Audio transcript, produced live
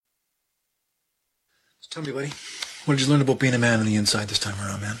Tell me, buddy, what did you learn about being a man on the inside this time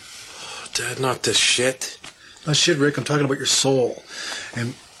around, man? Dad, not this shit. Not shit, Rick. I'm talking about your soul.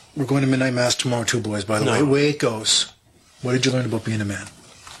 And we're going to midnight mass tomorrow too, boys, by the way it goes. What did you learn about being a man?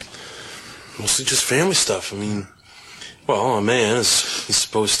 Mostly just family stuff. I mean, well, a man he's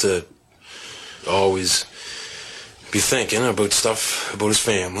supposed to always be thinking about stuff about his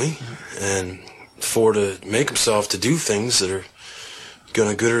family and to make himself to do things that are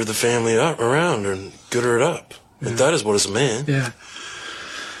gonna gooder the family up around and gooder it up. Yeah. And that is what is a man. Yeah.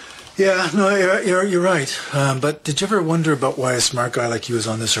 Yeah, no, you're right. But did you ever wonder about why a smart guy like you is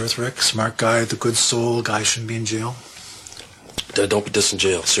on this earth, Rick? Smart guy, the good soul, guy shouldn't be in jail? Dad, don't be dissing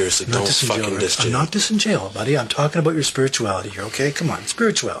jail. Seriously, don't fucking diss jail. I'm not dissing jail, buddy. I'm talking about your spirituality here, okay? Come on,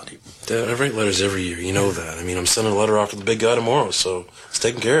 spirituality. Dad, I write letters every year. You know that. I mean, I'm sending a letter off to the big guy tomorrow, so it's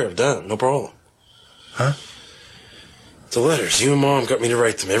taken care of. Done. No problem. Huh? The letters. You and Mom got me to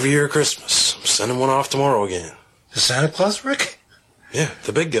write them every year at Christmas. I'm sending one off tomorrow again. The Santa Claus, Rick? Yeah,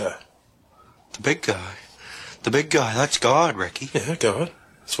 the big guy. The big guy? The big guy, that's God, Ricky. Yeah, God.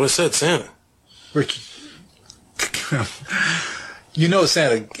 That's what I said, Santa. Ricky. You know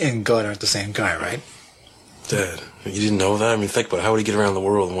Santa and God aren't the same guy, right? Dad, you didn't know that? I mean, think about it. How would he get around the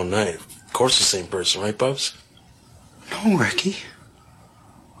world in one night? Of course the same person, right, Bubs? No, Ricky.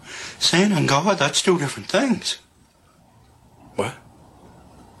 Santa and God, that's two different things. What?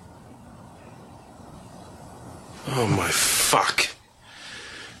 Oh, my fuck.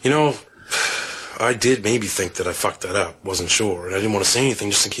 You know, I did maybe think that I fucked that up. Wasn't sure. And I didn't want to say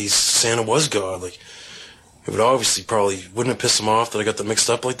anything just in case Santa was God. Like, it would obviously wouldn't it piss him off that I got them mixed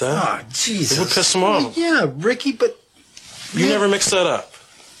up like that? Oh, Jesus. It would piss him off. Yeah, Ricky, but... You never mixed that up.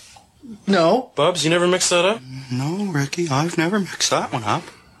 No. Bubs, you never mixed that up? No, Ricky, I've never mixed that one up.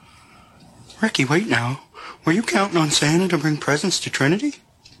 Ricky, wait now. Were you counting on Santa to bring presents to Trinity?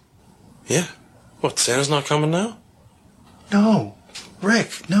 Yeah. What, Santa's not coming now? No.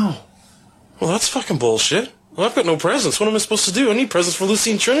 Rick, no. Well, that's fucking bullshit. Well, I've got no presents. What am I supposed to do? I need presents for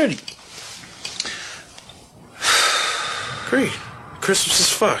Lucy and Trinity. Great. Christmas is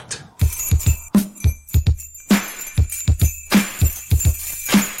fucked.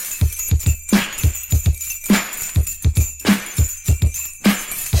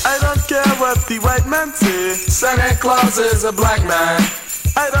 I don't care what the white man say, Santa Claus is a black man.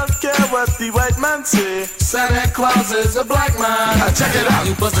 I don't care what the white man say, Santa Claus is a black man. Check it out,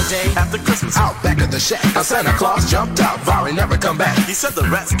 you buzz a day after Christmas. Out back of the shack, a Santa Claus jumped out, vowing never come back. He said the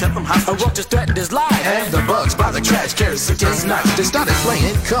rats kept him hostage. A roach threatened his life, and the bugs by the trash carried his knife. They started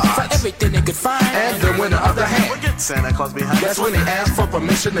playing cards for everything they could find, and the winner of the hand would get Santa Claus behind. That's when he asked for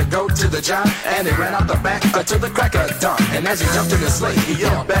permission to go to the job, and he ran out the back to the crack of dawn. And as he jumped in his sleigh, he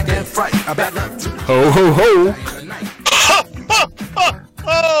yelled back in fright about nothing. Ho ho ho!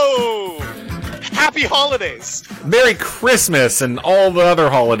 Oh! Happy holidays! Merry Christmas and all the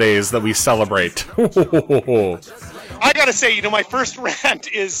other holidays that we celebrate. I gotta say, my first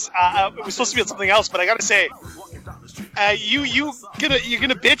rant is it was supposed to be on something else, but I gotta say, you're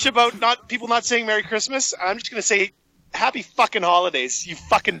gonna bitch about people not saying Merry Christmas. I'm just gonna say happy fucking holidays, you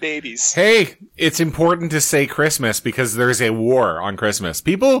fucking babies. Hey, it's important to say Christmas because there's a war on Christmas.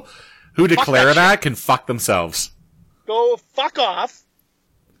 People who declare that can fuck themselves. Go fuck off.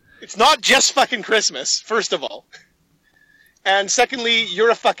 It's not just fucking Christmas, first of all. And secondly, you're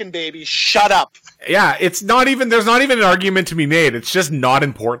a fucking baby. Shut up. Yeah, there's not even an argument to be made. It's just not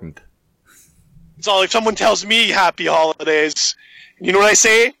important. It's all if someone tells me happy holidays, you know what I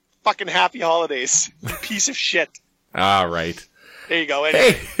say? Fucking happy holidays. You piece of shit. All right. There you go.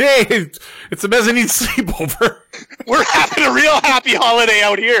 Anyway. Hey, it's a mezzanine sleepover. We're having a real happy holiday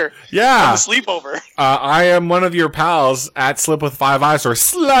out here. Yeah. On the sleepover. I am one of your pals at Slip with 5 Eyes or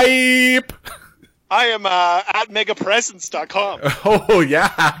Sleep. I am at megapresents.com. Oh,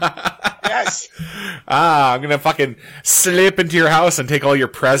 yeah. Yes. I'm going to fucking slip into your house and take all your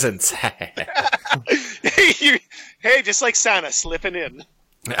presents. Hey, just like Santa, slipping in.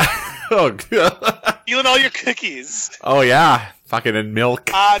 Oh, God. Stealing all your cookies. Oh, yeah. Fucking in milk.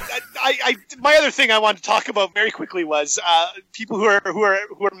 My other thing I wanted to talk about very quickly was people who are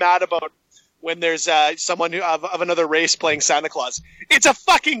mad about when there's someone of another race playing Santa Claus. It's a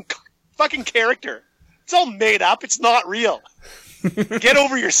fucking character. It's all made up. It's not real. Get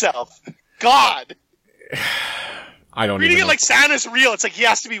over yourself. God. I don't Reading even it like Santa's real. It's like he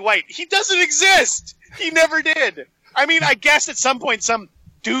has to be white. He doesn't exist. He never did. I mean, I guess at some point some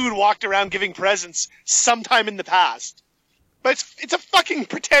dude walked around giving presents sometime in the past. But it's a fucking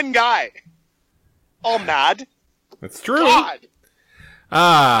pretend guy. All mad. That's true. God.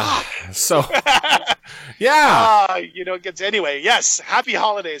 So, yeah. It gets anyway. Yes, happy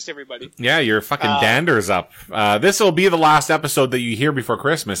holidays to everybody. Yeah, your fucking dander's up. This will be the last episode that you hear before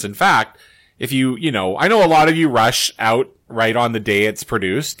Christmas. In fact, if I know a lot of you rush out right on the day it's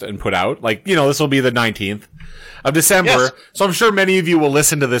produced and put out. Like, this will be the 19th of December. Yes. So I'm sure many of you will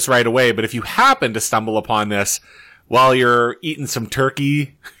listen to this right away. But if you happen to stumble upon this while you're eating some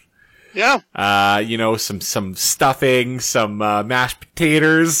turkey, yeah, some stuffing, some mashed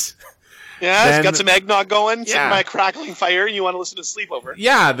potatoes. Yeah, it's got some eggnog going, Yeah. some crackling fire, and you want to listen to Sleepover.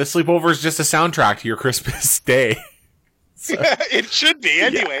 Yeah, the Sleepover is just a soundtrack to your Christmas day. It should be,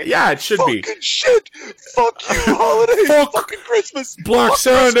 anyway. Yeah, it should be. Fucking shit! Fuck you, holidays! Fuck Fucking Christmas! Black Fuck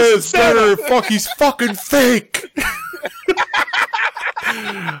Santa Christmas is better. Fuck, he's fucking fake.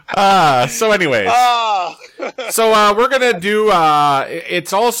 So anyways. So we're gonna do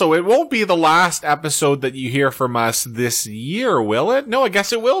it won't be the last episode that you hear from us this year, will it? No, I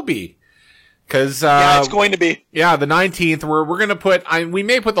guess it will be. Cause yeah, it's going to be. Yeah, the 19th, we're gonna put we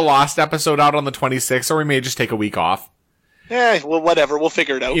may put the last episode out on the 26th, or we may just take a week off. Yeah, well, whatever. We'll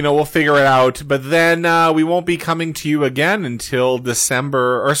figure it out. We'll figure it out. But then we won't be coming to you again until January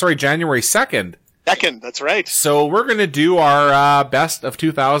 2nd. That's right. So we're going to do our best of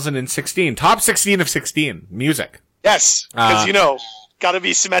 2016. Top 16 of 16 music. Yes, because, got to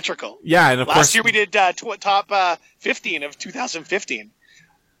be symmetrical. Yeah, and of course... Last year we did top 15 of 2015.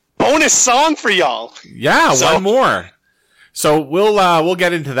 Bonus song for y'all. Yeah, one more. So we'll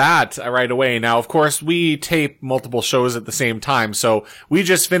get into that right away. Now, of course, we tape multiple shows at the same time. So we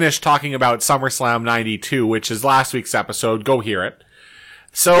just finished talking about SummerSlam 92, which is last week's episode. Go hear it.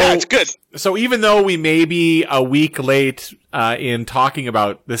 So yeah, it's good. So even though we may be a week late in talking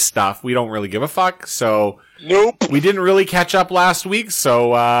about this stuff, we don't really give a fuck. So nope, we didn't really catch up last week.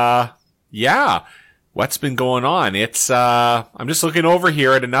 So yeah, what's been going on? It's I'm just looking over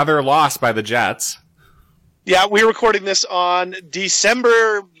here at another loss by the Jets. Yeah, we're recording this on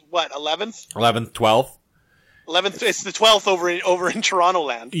December 11th? 11th, 12th. 11th. It's the 12th over in Toronto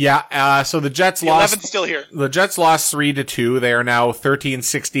land. Yeah. So the Jets lost. 11th still here. The Jets lost 3-2. They are now 13,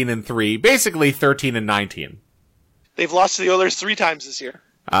 16, and 3. Basically 13 and 19. They've lost to the Oilers 3 times this year.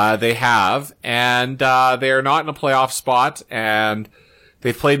 They have, and they are not in a playoff spot, and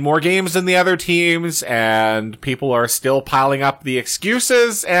they've played more games than the other teams, and people are still piling up the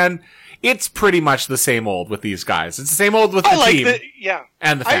excuses, and it's pretty much the same old with these guys. It's the same old with the team.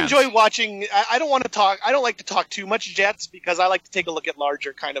 And the fans. I enjoy watching. I don't want to talk. I don't like to talk too much Jets because I like to take a look at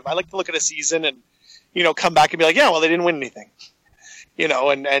larger kind of. I like to look at a season and come back and be like, yeah, well, they didn't win anything,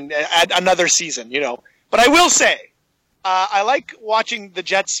 and add another season, But I will say, I like watching the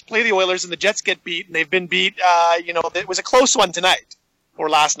Jets play the Oilers and the Jets get beat, and they've been beat. It was a close one tonight or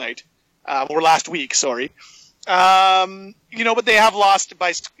last night or last week. Sorry. But they have lost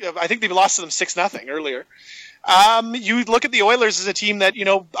by, I think they've lost to them 6-0 earlier. You look at the Oilers as a team that,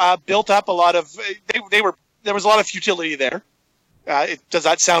 built up a lot of, there was a lot of futility there. Does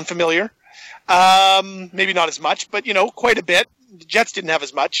that sound familiar? Maybe not as much, but, quite a bit. The Jets didn't have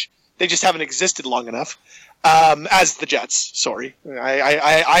as much. They just haven't existed long enough. As the Jets, sorry.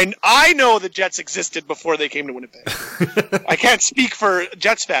 I know the Jets existed before they came to Winnipeg. I can't speak for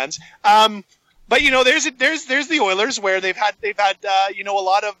Jets fans. But there's the Oilers where they've had a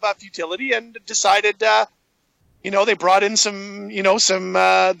lot of futility and decided they brought in some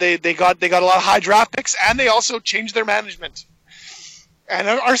they got a lot of high draft picks and they also changed their management and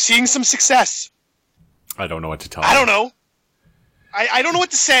are seeing some success. I don't know what to tell you. I don't know. I don't know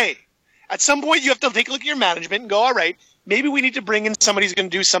what to say. At some point you have to take a look at your management and go, all right, maybe we need to bring in somebody who's going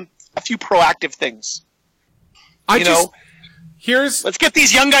to do a few proactive things. Let's get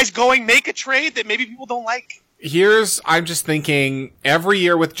these young guys going, make a trade that maybe people don't like. I'm just thinking every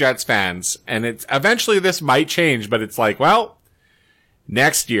year with Jets fans, and it's eventually this might change, but it's like, well,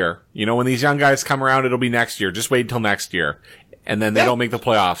 next year, when these young guys come around, it'll be next year. Just wait until next year. And then they don't make the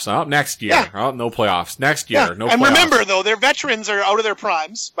playoffs. Oh, next year. Yeah. Oh, no playoffs. Next year, no playoffs. And remember, though, their veterans are out of their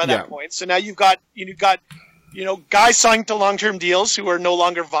primes by that point. So now you've got guys signed to long-term deals who are no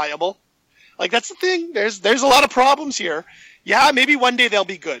longer viable. Like, that's the thing. There's a lot of problems here. Yeah, maybe one day they'll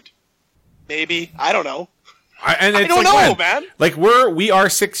be good. Maybe. I don't know. I don't know, man. Like, we are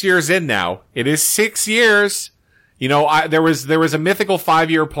 6 years in now. It is 6 years. There was a mythical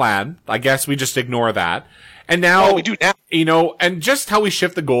 5-year plan. I guess we just ignore that. And now, we do now. And just how we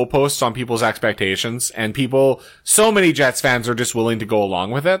shift the goalposts on people's expectations, and so many Jets fans are just willing to go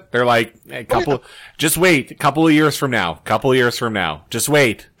along with it. They're like, just wait, a couple of years from now, just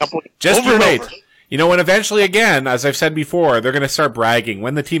wait. Just wait. You know, and eventually, again, as I've said before, they're going to start bragging.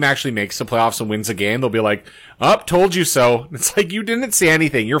 When the team actually makes the playoffs and wins a game, they'll be like, "Oh, told you so." It's like, you didn't see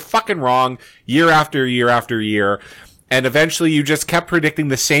anything. You're fucking wrong year after year after year. And eventually you just kept predicting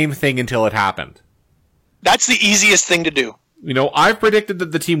the same thing until it happened. That's the easiest thing to do. You know, I've predicted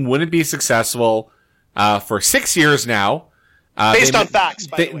that the team wouldn't be successful for 6 years now. Based on facts,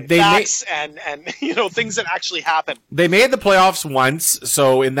 by the way. Facts and you know, things that actually happen. They made the playoffs once,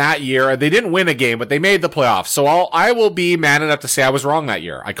 so in that year, they didn't win a game, but they made the playoffs. So I will be man enough to say I was wrong that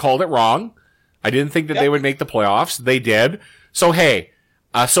year. I called it wrong. I didn't think that they would make the playoffs. They did. So hey,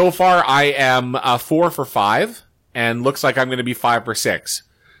 so far I am 4 for 5, and looks like I'm going to be 5 for 6.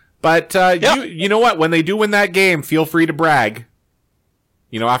 But you know what? When they do win that game, feel free to brag.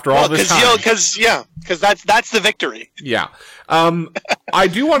 You know, after all this time. Because that's the victory. Yeah. I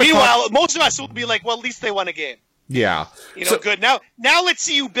do want to. Meanwhile, most of us will be like, well, at least they won a game. Yeah. You know, good. Now let's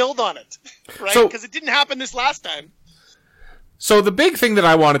see you build on it, right? Because it didn't happen this last time. So the big thing that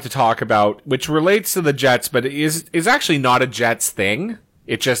I wanted to talk about, which relates to the Jets, but is actually not a Jets thing.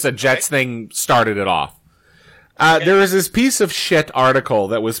 It's just a Jets thing started it off. There was this piece of shit article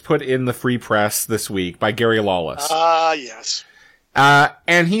that was put in the Free Press this week by Gary Lawless. Yes.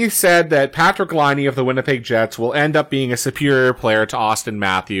 And he said that Patrick Laine of the Winnipeg Jets will end up being a superior player to Austin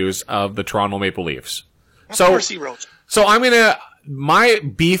Matthews of the Toronto Maple Leafs. Of course he wrote. So my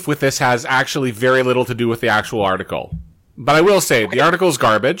beef with this has actually very little to do with the actual article. But I will say, the article is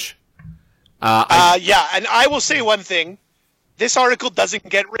garbage. And I will say one thing. This article doesn't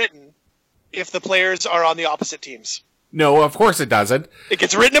get written if the players are on the opposite teams. No, of course it doesn't. It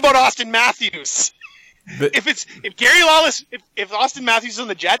gets written about Austin Matthews. If Gary Lawless, if Austin Matthews is on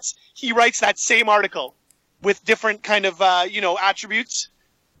the Jets, he writes that same article with different kind of attributes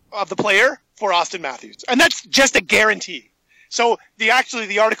of the player for Austin Matthews, and that's just a guarantee. So the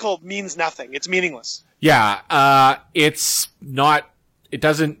article means nothing; it's meaningless. Yeah, it's not. It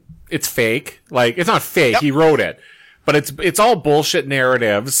doesn't. It's fake. Like, it's not fake. Yep. He wrote it, but it's all bullshit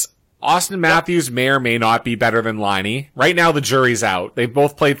narratives. Austin Matthews may or may not be better than Laine. Right now, the jury's out. They've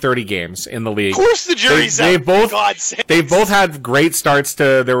both played 30 games in the league. Of course the jury's out, for God's sake. They've both had great starts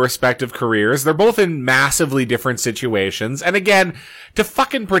to their respective careers. They're both in massively different situations. And again, to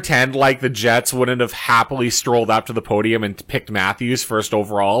fucking pretend like the Jets wouldn't have happily strolled up to the podium and picked Matthews first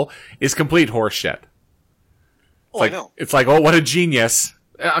overall is complete horseshit. I know. It's like, oh, what a genius.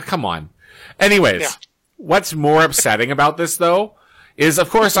 Come on. Anyways, what's more upsetting about this, though, is, of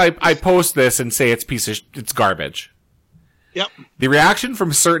course, I post this and say it's garbage. Yep. The reaction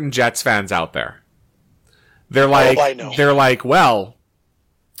from certain Jets fans out there, they're like, well,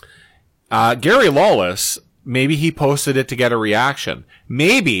 Gary Lawless, maybe he posted it to get a reaction.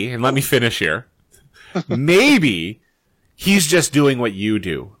 Maybe, and let me finish here, maybe he's just doing what you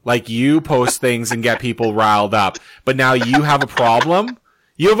do. Like, you post things and get people riled up, but now you have a problem.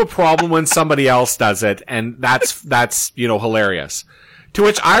 You have a problem when somebody else does it, and that's hilarious. To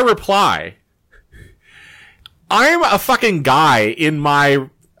which I reply, I'm a fucking guy in my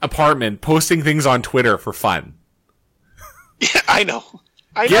apartment posting things on Twitter for fun. Yeah, I know.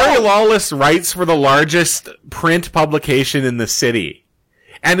 Gary Lawless writes for the largest print publication in the city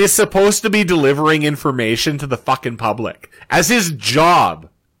and is supposed to be delivering information to the fucking public as his job.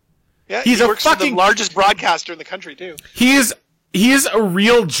 Yeah, he works for the largest broadcaster in the country, too. He is a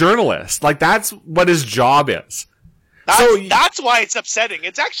real journalist. Like, that's what his job is. That's why it's upsetting.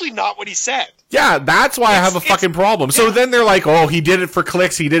 It's actually not what he said. Yeah, that's why I have a fucking problem. So then they're like, oh, he did it for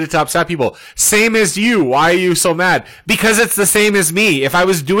clicks. He did it to upset people. Same as you. Why are you so mad? Because it's the same as me. If I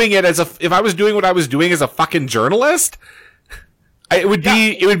was doing what I was doing as a fucking journalist, it would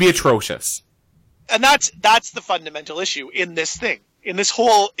be atrocious. And that's the fundamental issue in this thing. In this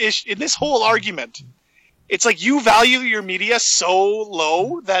whole argument. It's like, you value your media so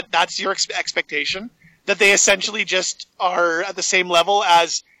low that that's your expectation, that they essentially just are at the same level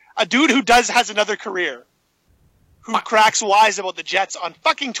as a dude who has another career, who cracks wise about the Jets on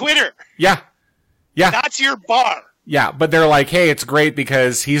fucking Twitter. Yeah. That's your bar. Yeah, but they're like, hey, it's great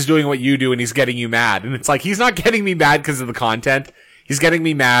because he's doing what you do and he's getting you mad. And it's like, he's not getting me mad because of the content. He's getting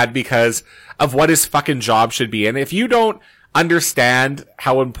me mad because of what his fucking job should be. And if you don't understand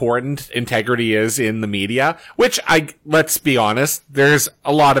how important integrity is in the media, which let's be honest, there's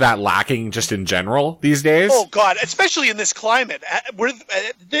a lot of that lacking just in general these days. Oh God, especially in this climate.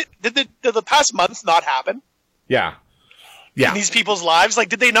 Did the past months not happen? Yeah. In these people's lives, like,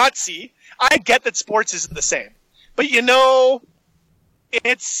 did they not see? I get that sports isn't the same, but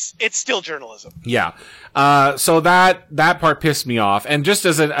it's still journalism. Yeah. So that part pissed me off. And just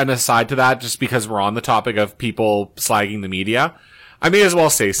as an aside to that, just because we're on the topic of people slagging the media, I may as well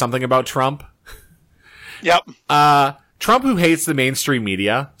say something about Trump. Yep. Trump, who hates the mainstream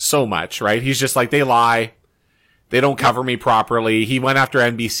media so much, right? He's just like, they lie. They don't cover me properly. He went after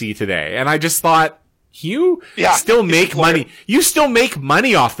NBC today. And I just thought, you still make money. You still make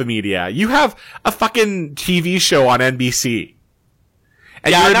money off the media. You have a fucking TV show on NBC.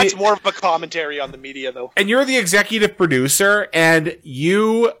 And yeah, that's more of a commentary on the media, though. And you're the executive producer, and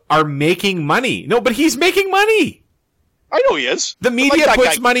you are making money. No, but he's making money. I know he is. The media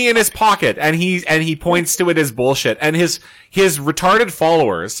puts money in his pocket, and he points to it as bullshit. And his retarded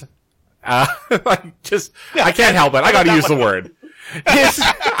followers, I can't help it. I gotta use the word.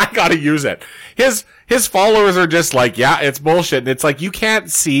 I gotta use it. His followers are just like, yeah, it's bullshit. And it's like, you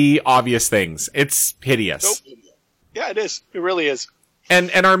can't see obvious things. It's hideous. Nope. Yeah, it is. It really is. And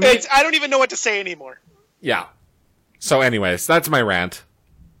our I don't even know what to say anymore. Yeah. So anyways, that's my rant.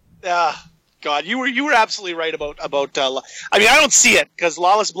 God, you were absolutely right about I mean, I don't see it because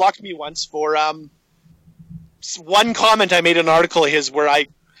Lawless blocked me once for one comment I made in an article of his where I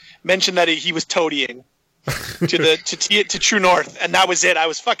mentioned that he was toadying to True North, and that was it. I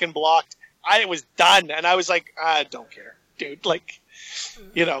was fucking blocked. I was done, and I was like, I don't care, dude. Like,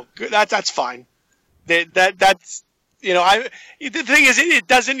 you know, that's fine. That's you know, the thing is, it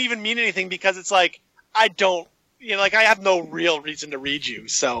doesn't even mean anything because it's like I don't, you know, like I have no real reason to read you,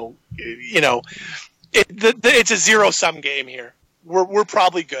 so you know, it's a zero-sum game here. We're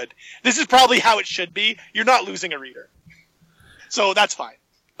probably good. This is probably how it should be. You're not losing a reader, so that's fine.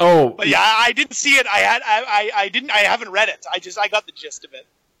 Oh, but yeah, I didn't see it. I haven't read it. I got the gist of it,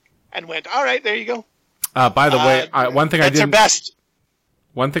 and went, all right, there you go. By the way, one thing that's our best.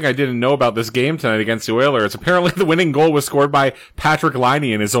 One thing I didn't know about this game tonight against the Oilers, apparently the winning goal was scored by Patrick Laine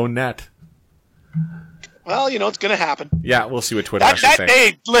in his own net. Well, you know, it's going to happen. Yeah, we'll see what Twitter has to say.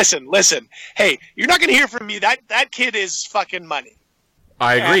 Hey, listen. Hey, you're not going to hear from me. That kid is fucking money.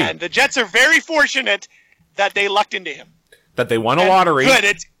 I agree. And the Jets are very fortunate that they lucked into him. That they won a lottery. Good.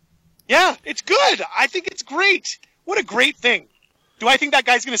 It's good. I think it's great. What a great thing. Do I think that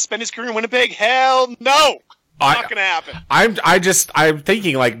guy's going to spend his career in Winnipeg? Hell no. Not going to happen. I'm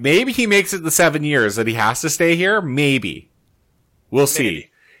thinking, like, maybe he makes it the 7 years that he has to stay here. Maybe. We'll see.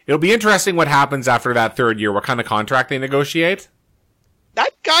 It'll be interesting what happens after that third year, what kind of contract they negotiate.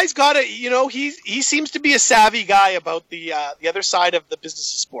 That guy's got to, you know, he seems to be a savvy guy about the other side of the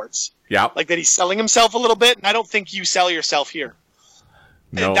business of sports. Yeah. Like that he's selling himself a little bit, and I don't think you sell yourself here.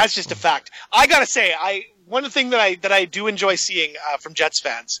 No. And that's just a fact. I got to say, one thing that I do enjoy seeing from Jets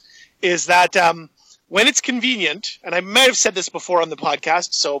fans is that when it's convenient, and I might have said this before on the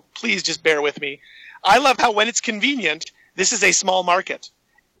podcast, so please just bear with me. I love how when it's convenient, this is a small market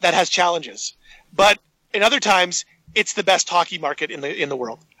that has challenges. But in other times, it's the best hockey market in the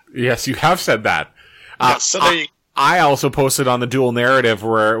world. Yes, you have said that. Yes, so there I also posted on the dual narrative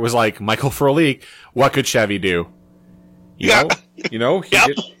where it was like, Michael Frolik, what could Chevy do? He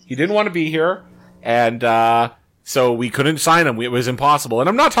didn't want to be here, and so we couldn't sign him. It was impossible. And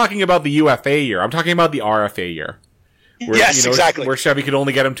I'm not talking about the UFA year. I'm talking about the RFA year. Where, exactly. Where Chevy could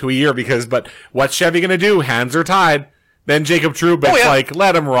only get him to a year but what's Chevy going to do? Hands are tied. Then Jacob Trubek's like,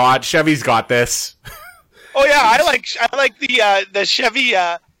 let him rot. Chevy's got this. Oh yeah, I like the Chevy.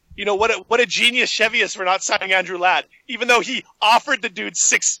 You know what a genius Chevy is for not signing Andrew Ladd, even though he offered the dude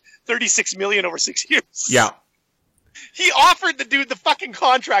 $36 million over 6 years. Yeah, he offered the dude the fucking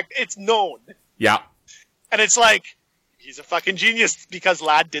contract. It's known. Yeah, and it's like he's a fucking genius because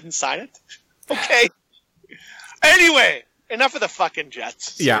Ladd didn't sign it. Okay. Anyway, enough of the fucking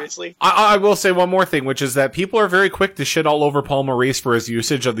Jets. Seriously. Yeah. I will say one more thing, which is that people are very quick to shit all over Paul Maurice for his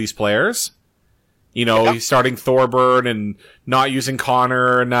usage of these players. You know, he's starting Thorburn and not using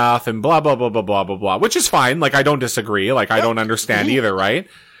Connor enough and blah, blah, blah, blah, blah, blah, blah, which is fine. Like, I don't disagree. Like, I don't understand either, right?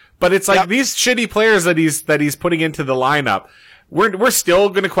 But it's like these shitty players that he's putting into the lineup. We're still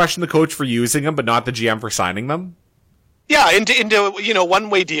going to question the coach for using them, but not the GM for signing them. Yeah, into you know,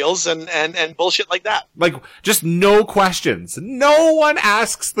 one-way deals and bullshit like that. Like, just no questions. No one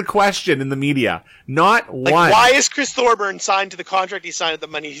asks the question in the media. Not like, one. Why is Chris Thorburn signed to the contract he signed at the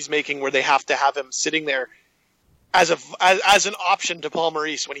money he's making where they have to have him sitting there as an option to Paul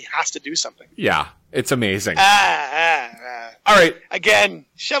Maurice when he has to do something? Yeah, it's amazing. All right. Again,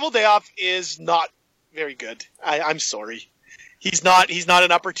 Cheveldayoff is not very good. I'm sorry. He's not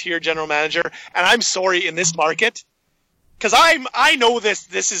an upper-tier general manager, and I'm sorry in this market. Because I know this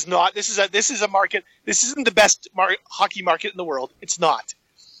is a market. This isn't the best hockey market in the world. It's not.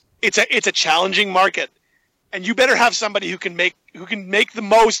 It's a challenging market, and you better have somebody who can make the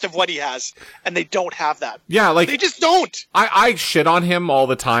most of what he has, and they don't have that. Yeah, like they just don't. I shit on him all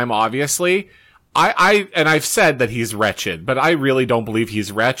the time. Obviously, I've said that he's wretched, but I really don't believe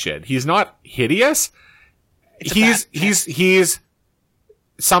he's wretched. He's not hideous. he's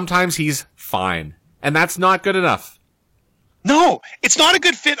sometimes he's fine, and that's not good enough. No, it's not a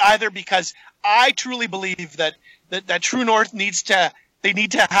good fit either, because I truly believe that True North needs to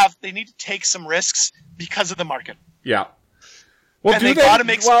take some risks because of the market. Yeah. Well, and they gotta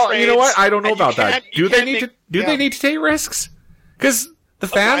make some trades, you know what? I don't know about that. Do they need to take risks? Because the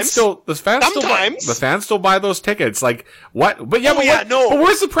fans still buy those tickets. Like what? But But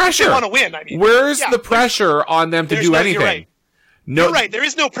where's the pressure? They want to win. I mean, where's the pressure on them to do anything? You're right. No, you're right. There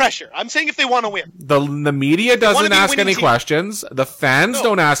is no pressure. I'm saying if they want to win. The media doesn't ask any questions. The fans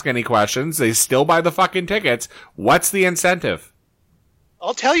don't ask any questions. They still buy the fucking tickets. What's the incentive?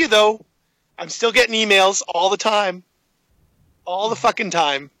 I'll tell you though, I'm still getting emails all the time. All the fucking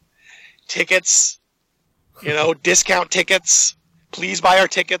time. Tickets, discount tickets. Please buy our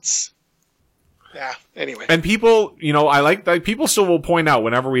tickets. Yeah, anyway. And people, I like that people still will point out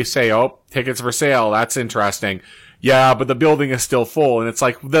whenever we say, oh, tickets for sale, that's interesting. Yeah, but the building is still full. And it's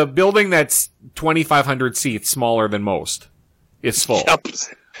like the building that's 2,500 seats smaller than most is full. Yep.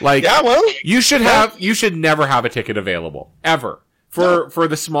 Like, you should never have a ticket available. Ever. For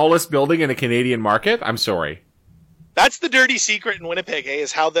the smallest building in a Canadian market, I'm sorry. That's the dirty secret in Winnipeg,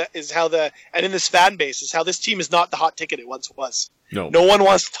 is how and in this fan base is how this team is not the hot ticket it once was. No one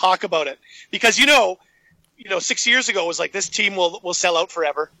wants to talk about it because 6 years ago it was like this team will sell out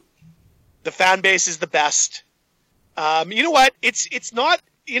forever. The fan base is the best. You know what? It's not.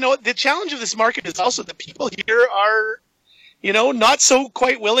 The challenge of this market is also that people here are, not so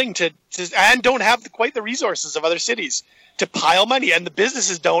quite willing to and don't have quite the resources of other cities to pile money, and the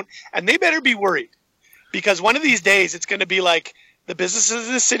businesses don't, and they better be worried. Because one of these days, it's going to be like the businesses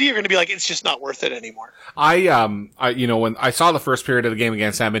in the city are going to be like, it's just not worth it anymore. When I saw the first period of the game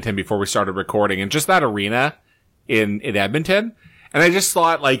against Edmonton before we started recording, and just that arena in Edmonton, and I just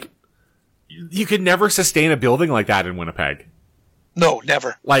thought, like, you could never sustain a building like that in Winnipeg. No,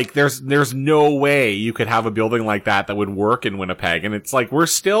 never. Like, there's no way you could have a building like that would work in Winnipeg, and it's like we're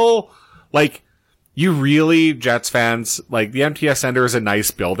still like, you really, Jets fans, like the MTS Center is a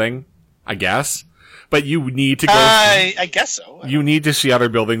nice building, I guess. But you need to go. I guess so. You need to see other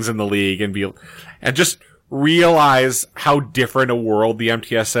buildings in the league and just realize how different a world the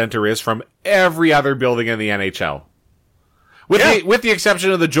MTS Center is from every other building in the NHL. With the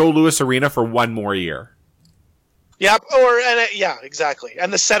exception of the Joe Louis Arena for one more year. Yeah, exactly.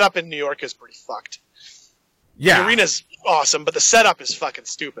 And the setup in New York is pretty fucked. Yeah. The arena's awesome, but the setup is fucking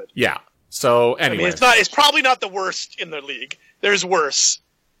stupid. Yeah. So anyway, it's probably not the worst in the league. There's worse.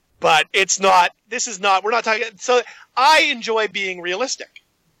 But it's not, we're not talking, so I enjoy being realistic.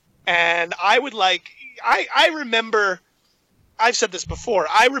 And I remember, I've said this before,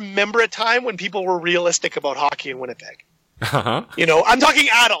 I remember a time when people were realistic about hockey in Winnipeg. Uh-huh. I'm talking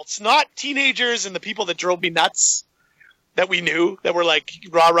adults, not teenagers and the people that drove me nuts that we knew, that were like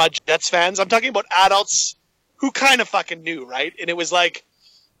rah-rah Jets fans. I'm talking about adults who kind of fucking knew, right? And it was like,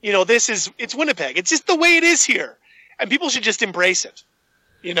 it's Winnipeg. It's just the way it is here. And people should just embrace it.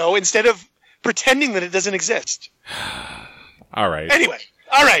 Instead of pretending that it doesn't exist. All right. Anyway,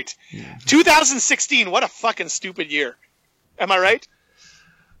 all right. 2016, what a fucking stupid year. Am I right?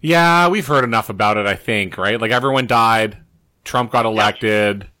 Yeah, we've heard enough about it, I think, right? Like, everyone died. Trump got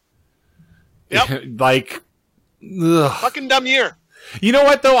elected. Yep. Like, ugh. Fucking dumb year. You know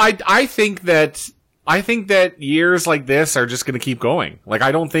what, though? I think that years like this are just going to keep going. Like,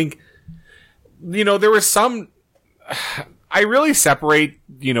 I don't think, there was some... I really separate,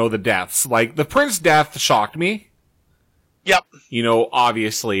 the deaths. Like, the Prince death shocked me. Yep.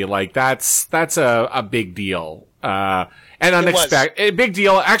 Obviously, like, that's a big deal. And unexpected. A big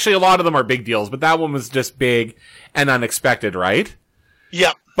deal. Actually, a lot of them are big deals, but that one was just big and unexpected, right?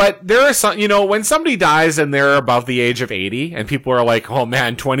 Yep. But there are some, when somebody dies and they're above the age of 80, and people are like, oh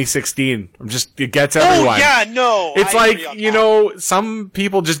man, 2016, it gets everyone. Oh, yeah, no. It's like, some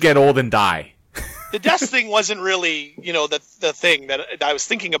people just get old and die. The death thing wasn't really, the thing that I was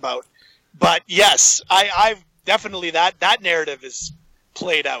thinking about. But yes, I've definitely that narrative is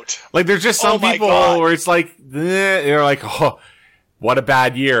played out. Like, there's just some people where it's like, they're like, oh, what a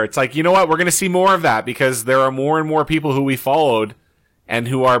bad year. It's like, you know what? We're going to see more of that because there are more and more people who we followed and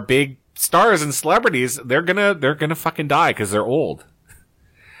who are big stars and celebrities. They're going to fucking die because they're old.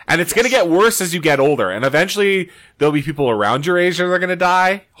 And it's going to get worse as you get older. And eventually there'll be people around your age that are going to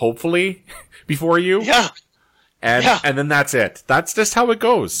die, hopefully, before you. Yeah. And then that's it. That's just how it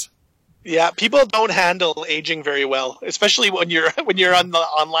goes. Yeah, people don't handle aging very well, especially when you're on the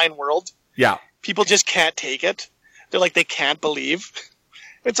online world. Yeah. People just can't take it. They're like, they can't believe.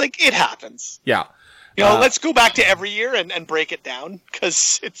 It's like, it happens. Yeah. Let's go back to every year and break it down,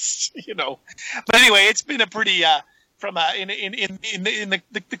 because it's, But anyway, it's been a pretty in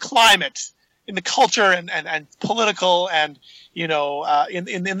the climate, in the culture and political and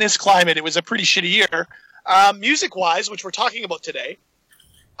in this climate, it was a pretty shitty year. Music wise, which we're talking about today,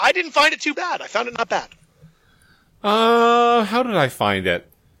 I didn't find it too bad. I found it not bad. How did I find it?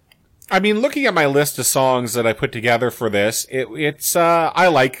 I mean, looking at my list of songs that I put together for this, it's I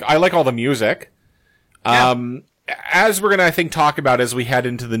like all the music. Yeah. As we're gonna, I think, talk about as we head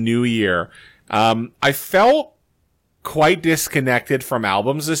into the new year, I felt quite disconnected from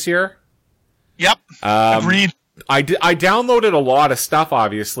albums this year. Yep. Agreed. I downloaded a lot of stuff,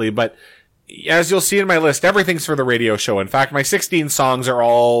 obviously, but as you'll see in my list, everything's for the radio show. In fact, my 16 songs are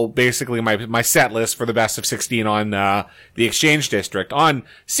all basically my set list for the best of 16 on the Exchange District on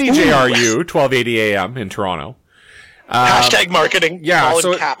CJRU 1280 AM in Toronto. Hashtag marketing. Yeah,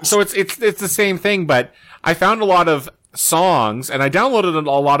 so it's the same thing, but I found a lot of songs and I downloaded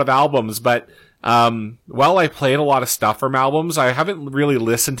a lot of albums, but while I played a lot of stuff from albums, I haven't really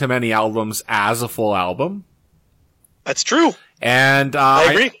listened to many albums as a full album. That's true. And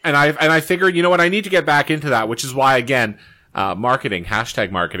I agree. I figured, you know what, I need to get back into that, which is why, again,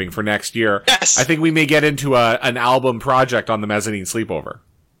 hashtag marketing for next year. Yes. I think we may get into an album project on the Mezzanine Sleepover.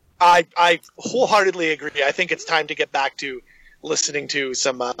 I wholeheartedly agree. I think it's time to get back to listening to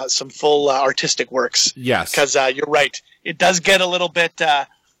some full artistic works. Yes. Because you're right. It does get a little bit, a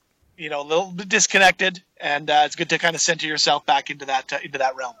little bit disconnected, and it's good to kind of center yourself back into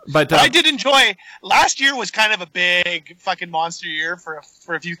that realm. But I did enjoy. Last year was kind of a big fucking monster year for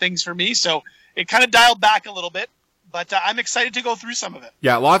a few things for me, so it kind of dialed back a little bit. But I'm excited to go through some of it.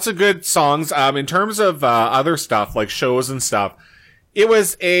 Yeah, lots of good songs. In terms of other stuff like shows and stuff, it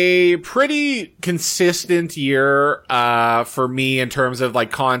was a pretty consistent year for me in terms of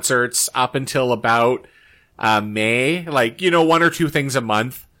like concerts up until about May, like one or two things a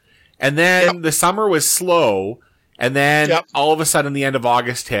month. And then the summer was slow, and then all of a sudden the end of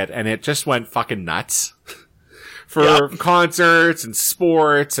August hit, and it just went fucking nuts for concerts and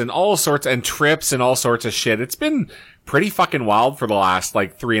sports and all sorts, and trips and all sorts of shit. It's been pretty fucking wild for the last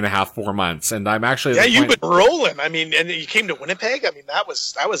 3.5, 4 months, and I'm actually you've been rolling. I mean, and you came to Winnipeg. I mean, that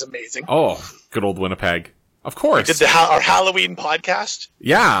was amazing. Oh, good old Winnipeg, of course. We did our Halloween podcast.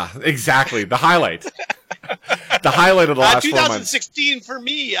 Yeah, exactly. The highlight. The highlight of the last 4 months. 2016 for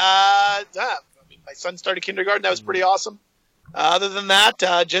me. I mean, my son started kindergarten. That was pretty awesome. Other than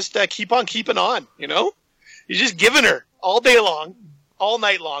that, just keep on keeping on. You're just giving her all day long, all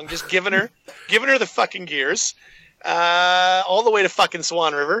night long, just giving her the fucking gears, all the way to fucking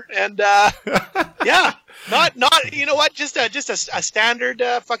Swan River, and yeah, not you know what, just a standard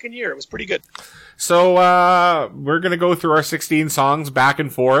fucking year. It was pretty good. So we're gonna go through our 16 songs back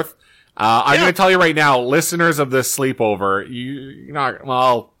and forth. I'm going to tell you right now, listeners of this sleepover,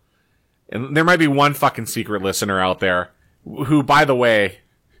 and there might be one fucking secret listener out there who, by the way,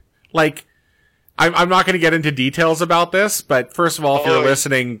 I'm not going to get into details about this, but first of all, if you're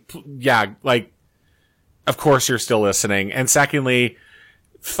listening, of course you're still listening. And secondly,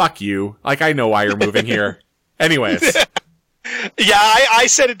 fuck you. I know why you're moving here. Anyways. Yeah, I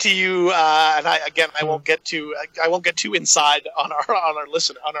said it to you, and I won't get too inside on our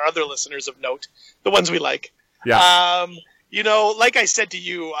other listeners of note, the ones we like. Yeah. Like I said to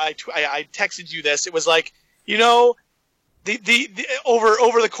you, I texted you this. It was like, the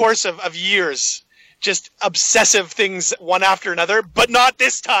over the course of years, just obsessive things one after another, but not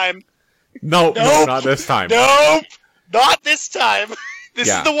this time. No, not this time. Nope, not this time. This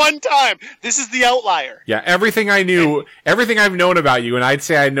is the one time. This is the outlier. Yeah, everything I've known about you, and I'd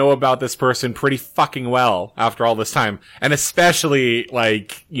say I know about this person pretty fucking well after all this time. And especially,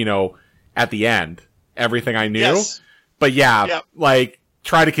 at the end, everything I knew. Yes. But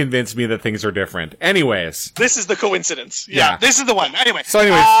try to convince me that things are different. Anyways. This is the coincidence. Yeah. This is the one. Anyway.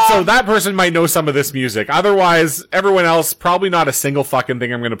 So that person might know some of this music. Otherwise, everyone else, probably not a single fucking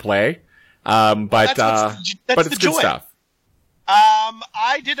thing I'm going to play. But it's good stuff.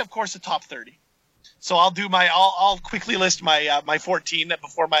 I did, of course, a top 30. So I'll quickly list my 14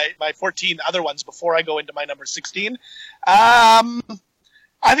 before my 14 other ones before I go into my number 16.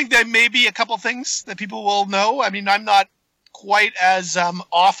 I think there may be a couple things that people will know. I mean, I'm not quite as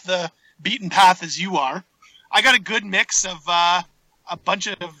off the beaten path as you are. I got a good mix of a bunch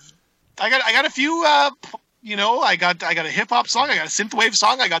of. I got a few. I got a hip hop song. I got a synthwave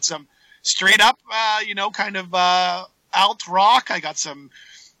song. I got some straight up. Kind of. Alt rock. I got some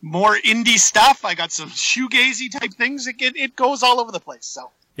more indie stuff. I got some shoegazy type things. It goes all over the place. So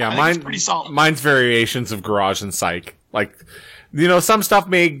yeah, I think it's pretty solid. Mine's variations of garage and psych. Like, you know, some stuff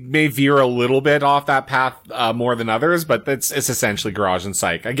may veer a little bit off that path, more than others, but it's essentially garage and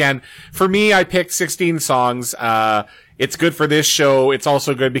psych. Again, for me, I picked 16 songs. It's good for this show. It's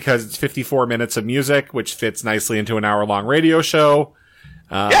also good because it's 54 minutes of music, which fits nicely into an hour-long radio show,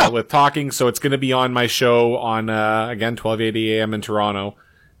 with talking. So it's going to be on my show on, again, 1280 AM in Toronto.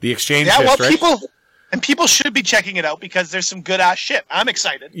 The Exchange District. Well, people should be checking it out because there's some good ass shit. I'm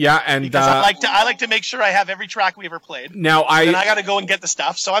excited. Yeah, and because I like to make sure I have every track we ever played. Now and I got to go and get the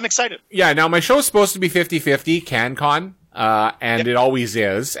stuff, so I'm excited. Yeah, now my show's supposed to be 50-50 CanCon, and it always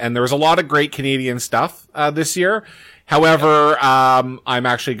is. And there was a lot of great Canadian stuff this year. However, I'm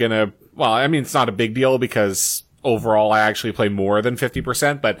actually gonna. Well, I mean, it's not a big deal because overall I actually play more than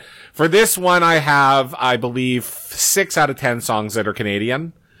 50%. But for this one, I have, I believe, 6 out of 10 songs that are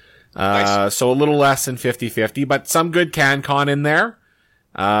Canadian. Nice. So a little less than 50-50, but some good CanCon in there.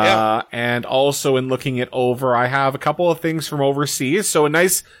 And also in looking it over, I have a couple of things from overseas. So a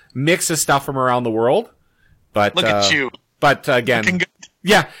nice mix of stuff from around the world. But, look at you. But again, looking good.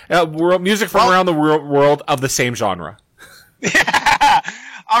 Yeah, world music from around the world of the same genre. Yeah.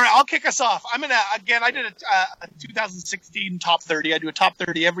 All right, I'll kick us off. I did a 2016 top 30. I do a top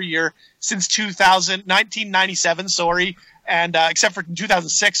 30 every year since 1997, sorry. And except for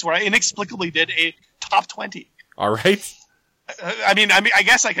 2006, where I inexplicably did a top 20. All right. I mean, I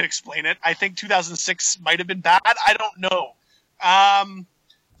guess I could explain it. I think 2006 might have been bad. I don't know.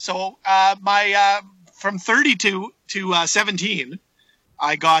 My from 30 to 17,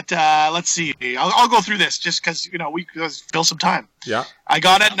 I got. Let's see. I'll go through this just because we fill some time. Yeah. I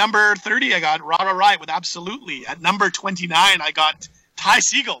got at number 30. I got Rah Rah Riot with Absolutely. At number 29, I got Ty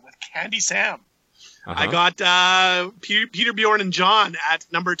Segall with Candy Sam. Uh-huh. I got Peter, Bjorn, and John at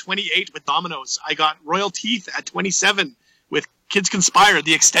number 28 with Dominoes. I got Royal Teeth at 27 with Kids Conspire,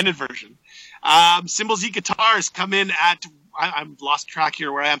 the extended version. Cymbals Eat Guitars come in at, I'm lost track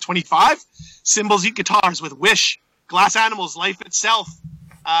here where I am, 25. Cymbals Eat Guitars with Wish. Glass Animals, Life Itself.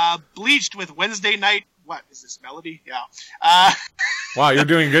 Bleached with Wednesday Night. What is this, Melody? Yeah. Wow, you're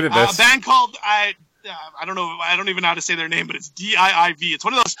doing good at this. A band called, I don't know. I don't even know how to say their name, but it's DIIV. It's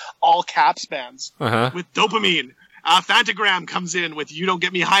one of those all caps bands with Dopamine. Fantagram comes in with You Don't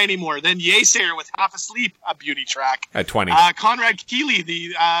Get Me High Anymore. Then Yeasayer with Half Asleep, a beauty track. At 20. Conrad Keeley,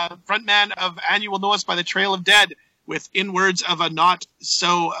 the frontman of And You Will Know Us by the Trail of Dead, with In Words of a Not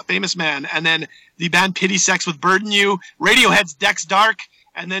So Famous Man. And then the band Pity Sex with Burden You. Radiohead's Dex Dark.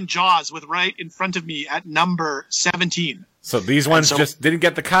 And then Jaws with Right in Front of Me at number 17. So these ones just didn't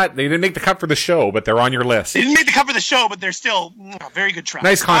get the cut. They didn't make the cut for the show, but they're on your list. They didn't make the cut for the show, but they're still very good tracks.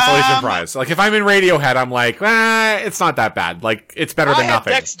 Nice consolation prize. Like if I'm in Radiohead, I'm like, it's not that bad. Like it's better than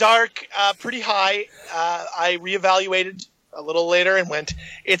nothing. Dex Dark pretty high. I reevaluated a little later and went,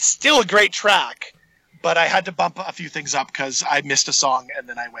 it's still a great track, but I had to bump a few things up because I missed a song, and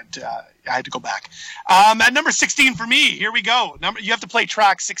then I went. I had to go back. At number 16 for me, here we go. You have to play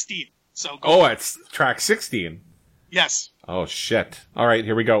track 16. So go. It's track 16. Yes. Oh shit! All right,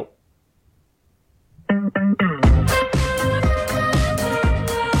 here we go.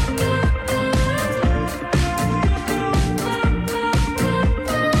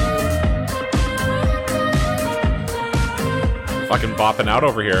 Fucking bopping out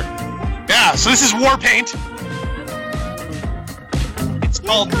over here. Yeah, so this is Warpaint. It's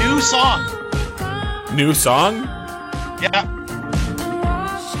called New Song. New song? Yeah.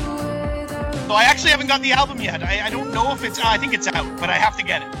 So I actually haven't got the album yet. I don't know if it's... I think it's out, but I have to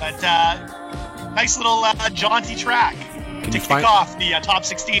get it. But nice little jaunty track to kick off the top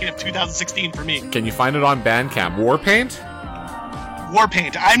 16 of 2016 for me. Can you find it on Bandcamp? Warpaint?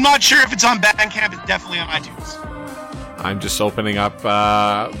 Warpaint. I'm not sure if it's on Bandcamp. It's definitely on iTunes. I'm just opening up...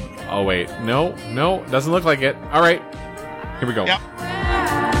 oh, wait. No, doesn't look like it. All right. Here we go. Yep.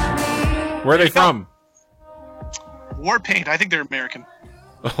 Where are they from? Warpaint. I think they're American.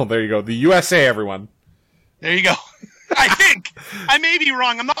 Oh, there you go. The USA, everyone. There you go. I think. I may be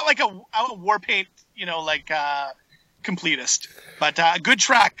wrong. I'm not like a Warpaint, completist. But good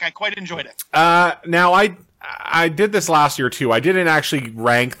track. I quite enjoyed it. Now, I did this last year, too. I didn't actually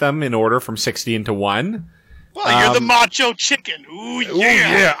rank them in order from 16 to 1. Well, you're the macho chicken. Ooh, yeah. Ooh,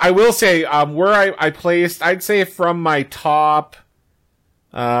 yeah. I will say, where I placed, I'd say from my top...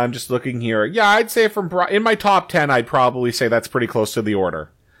 I'm just looking here. Yeah, I'd say in my top 10, I'd probably say that's pretty close to the order.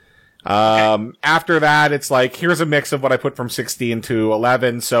 Okay. After that, it's like, here's a mix of what I put from 16 to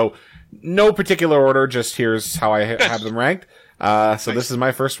 11. So no particular order, just here's how I have them ranked. So This is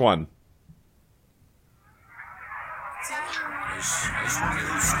my first one.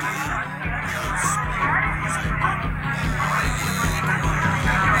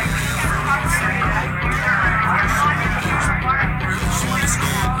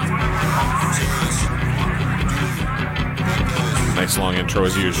 Nice long intro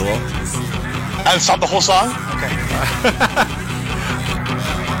as usual. That's not the whole song? Okay.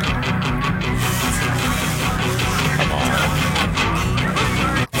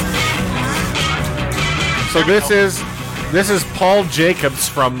 So this is Paul Jacobs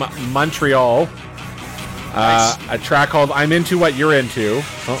from Montreal. Nice. A track called "I'm Into What You're Into."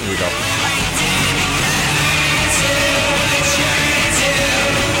 Oh, here we go.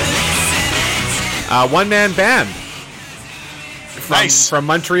 One-man band. From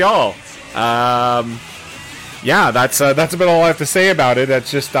Montreal. Yeah, that's about all I have to say about it. That's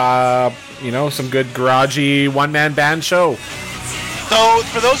just some good garagey one-man band show. So,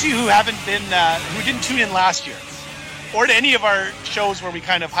 for those of you who haven't been, who didn't tune in last year, or to any of our shows where we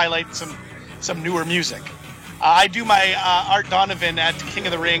kind of highlight some newer music, I do my Art Donovan at King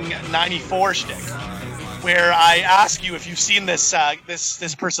of the Ring '94 shtick, where I ask you if you've seen this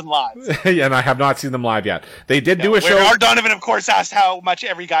person live. Yeah, and I have not seen them live yet. They did do a show. Art Donovan, of course, asked how much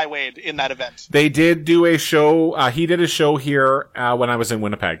every guy weighed in that event. They did do a show. He did a show here when I was in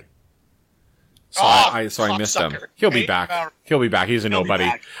Winnipeg. So I missed him. He'll be back. He'll be back. He's a nobody.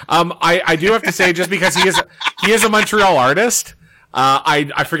 I do have to say, just because he is a Montreal artist.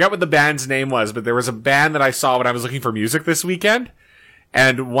 I forget what the band's name was, but there was a band that I saw when I was looking for music this weekend,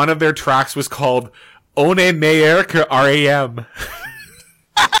 and one of their tracks was called "On est meilleur que R.A.M."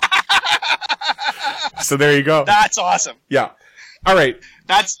 So there you go. That's awesome. Yeah. All right.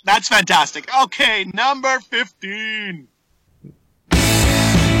 That's fantastic. Okay, number 15.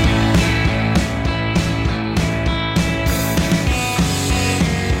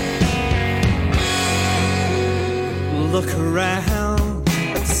 Look around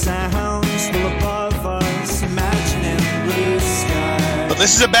at the sounds from above us, imagining blue sky. Well,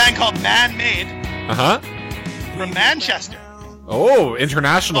 this is a band called Man Made. From Manchester. Oh,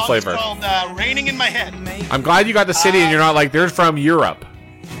 international The flavor. song's called Raining in My Head. I'm glad you got the city and you're not like, they're from Europe.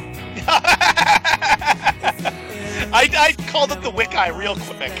 I called it the Wicci real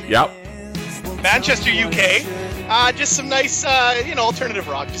quick. Yep. Manchester, UK. Just some nice, alternative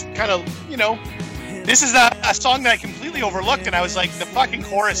rock. Just kind of, This is a song that I completely overlooked, and I was like, the fucking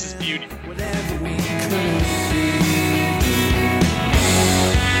chorus is beauty.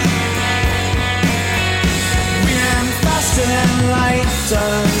 Faster than light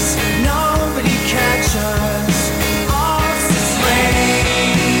does, nobody catch us.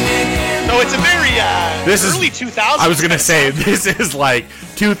 So it's a very early 2000s. I was gonna say this is like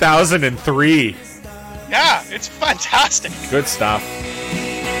 2003. Yeah, it's fantastic. Good stuff.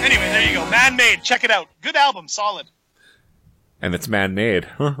 Anyway, there you go. Man Made. Check it out. Good album. Solid. And it's man-made.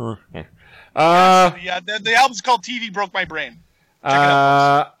 The album's called TV Broke My Brain. Check it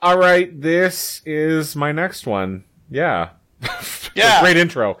out. All right, this is my next one. Yeah. Yeah. Great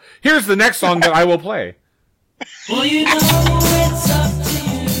intro. Here's the next song that I will play. Well, you know it's up to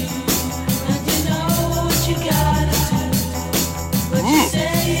you, and you know what you gotta do. What you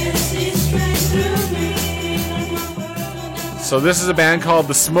say you see straight through me. So this is a band called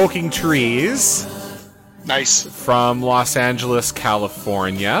The Smoking Trees. Nice. From Los Angeles,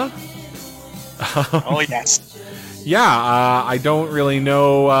 California. Oh, yes. Yeah, I don't really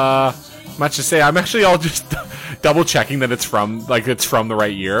know much to say. I'm actually all just double checking that it's from the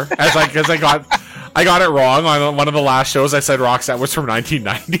right year. Because I got it wrong on one of the last shows. I said Roxette was from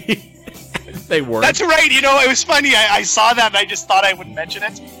 1990. They weren't. That's right. It was funny. I saw that and I just thought I would mention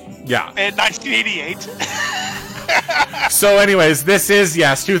it. Yeah. In 1988. So anyways, this is,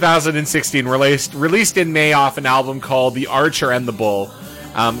 2016, released in May off an album called The Archer and the Bull.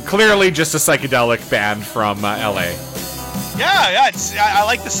 Clearly just a psychedelic band from LA. Yeah, I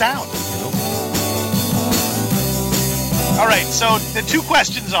like the sound. All right, so the two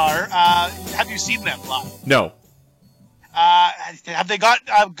questions are, have you seen them live? No. Have they got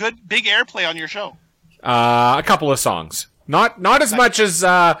a good big airplay on your show? A couple of songs. Not as much as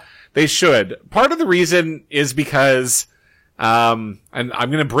they should. Part of the reason is because and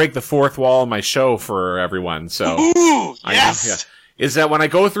I'm going to break the fourth wall in my show for everyone. So Ooh, yes. Is that when I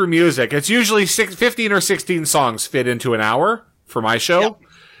go through music, it's usually 15 or 16 songs fit into an hour for my show.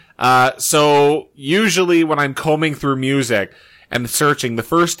 Yep. So usually when I'm combing through music and searching, the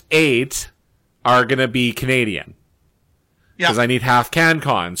first 8 are going to be Canadian. Because I need half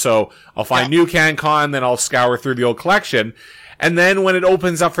CanCon. So I'll find new CanCon, then I'll scour through the old collection. And then when it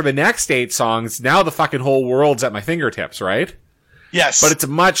opens up for the next 8 songs, now the fucking whole world's at my fingertips, right? Yes. But it's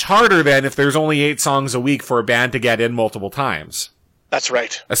much harder than if there's only 8 songs a week for a band to get in multiple times. That's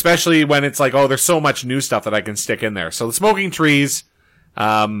right. Especially when it's like, oh, there's so much new stuff that I can stick in there. So the Smoking Trees,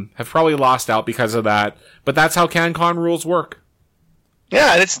 have probably lost out because of that. But that's how CanCon rules work.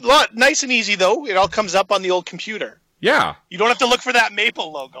 Yeah, and it's a lot nice and easy, though. It all comes up on the old computer. Yeah. You don't have to look for that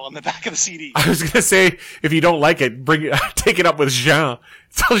maple logo on the back of the CD. I was going to say, if you don't like it, take it up with Jean.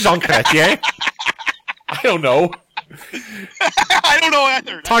 Tell Jean Chrétien. I don't know. I don't know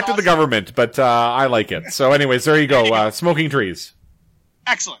either. Talk to the government, but I like it. So anyways, there you go. Smoking Trees.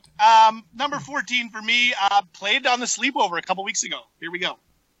 Excellent. Number 14 for me, played on the Sleepover a couple weeks ago. Here we go.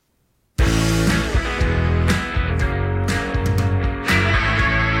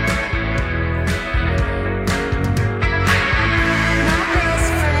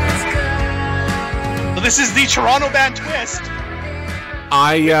 So this is the Toronto band Twist.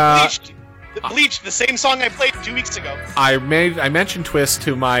 Bleached, the same song I played 2 weeks ago. I mentioned Twist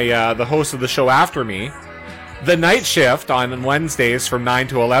to my the host of the show after me. The night shift on Wednesdays from 9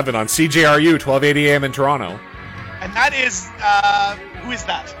 to 11 on CJRU, 1280 AM in Toronto. And that is, who is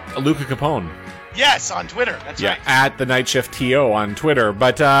that? Luca Capone. Yes, on Twitter. That's right. At the Night Shift TO on Twitter.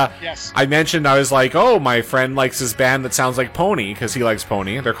 But yes. I mentioned, I was like, oh, my friend likes this band that sounds like Pony, because he likes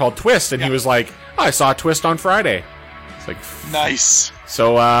Pony. They're called Twist. And he was like, oh, I saw Twist on Friday. It's like, nice.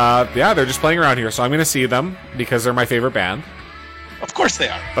 So, yeah, they're just playing around here. So I'm going to see them because they're my favorite band. Of course they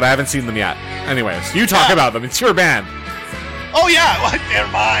are. But I haven't seen them yet. Anyways, you talk about them. It's your band. Oh, yeah. Well, they're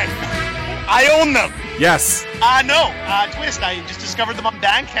mine. I own them. Yes. No. Twist. I just discovered them on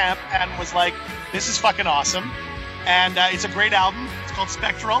Bandcamp and was like, this is fucking awesome. And it's a great album. It's called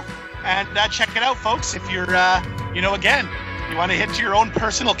Spectral. And check it out, folks. If you're, again, you want to hit your own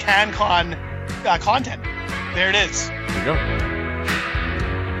personal CanCon content. There it is. There you go.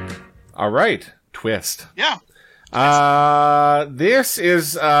 All right. Twist. Yeah. This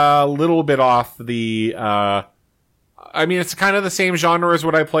is a little bit off the, I mean, it's kind of the same genre as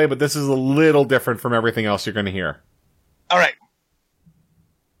what I play, but this is a little different from everything else you're going to hear. All right.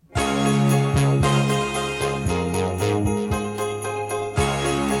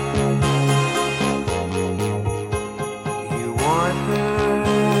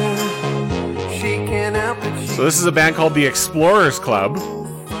 So this is a band called the Explorers Club.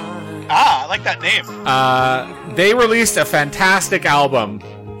 I like that name. They released a fantastic album.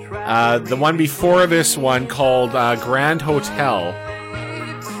 The one before this one called Grand Hotel.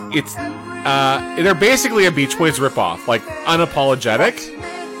 It's they're basically a Beach Boys ripoff, like unapologetic.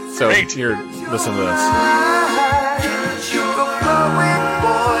 So Great. Here, listen to this.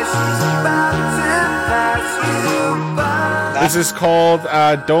 This is called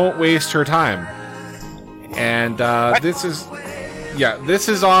Don't Waste Her Time. And this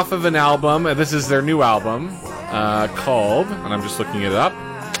is off of an album. This is their new album called, and I'm just looking it up.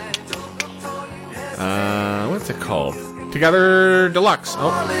 What's it called? Together Deluxe.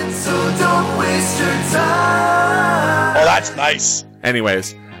 Oh, that's nice.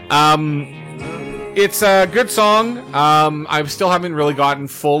 Anyways, it's a good song. I still haven't really gotten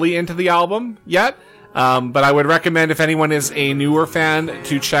fully into the album yet. But I would recommend if anyone is a newer fan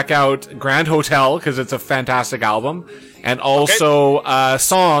to check out Grand Hotel because it's a fantastic album, and also a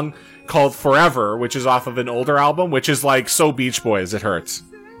song called Forever, which is off of an older album, which is like so Beach Boys it hurts.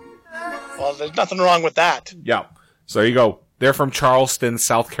 Well, there's nothing wrong with that. Yeah. So there you go. They're from Charleston,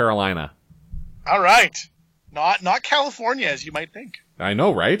 South Carolina. All right. Not California as you might think. I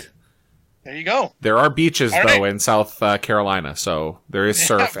know, right? There you go. There are beaches, though, in South Carolina, so there is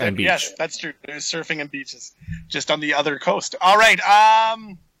surf and beach. Yes, that's true. There's surfing and beaches just on the other coast. All right,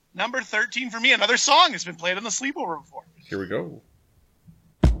 number 13 for me, another song has been played on the Sleepover before. Here we go.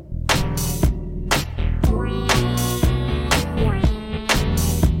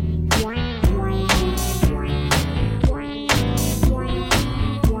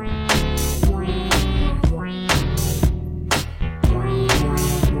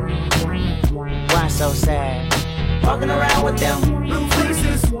 So sad. Walking around with them blue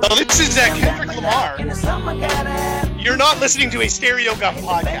faces. Oh, this is Kendrick Lamar. You're not listening to a Stereo Gum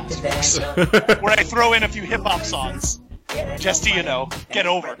podcast, folks, where I throw in a few hip hop songs. Just so you know, get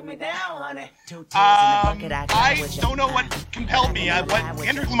over. I don't know what compelled me.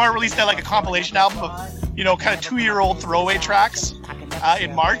 Kendrick Lamar released like a compilation album of, kind of 2-year-old throwaway tracks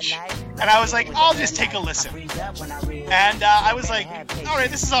in March. And I was like, I'll just take a listen. And I was like, all right,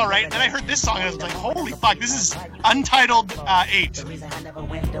 this is all right. And then I heard this song and I was like, holy fuck, this is Untitled 8. And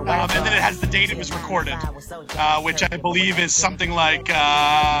then it has the date it was recorded, which I believe is something like, fuck,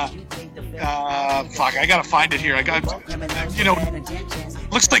 I gotta find it here.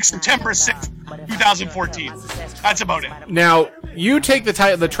 Looks like September 6th, 2014. That's about it. Now, you take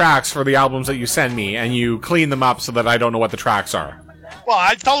the tracks for the albums that you send me and you clean them up so that I don't know what the tracks are.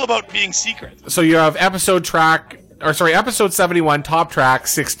 Well, it's all about being secret. So you have episode track episode 71, top track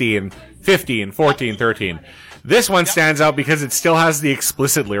 16, 15, 14, 13. This one stands out because it still has the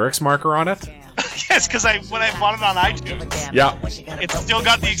explicit lyrics marker on it. Yes, because when I bought it on iTunes, Yeah. it's still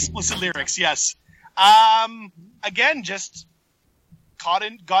got the explicit lyrics. Yes. Again, just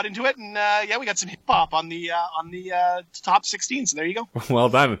got into it, and we got some hip hop on the top 16. So there you go. Well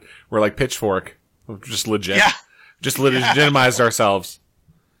done. We're like Pitchfork. We're just legit. Yeah. Just legitimized ourselves.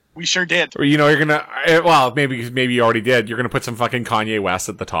 We sure did. Or, you're gonna, well, maybe you already did. You're gonna put some fucking Kanye West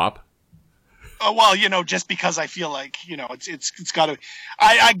at the top. Oh, well, just because I feel like, it's got to.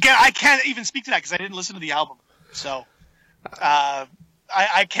 I can't even speak to that because I didn't listen to the album. So I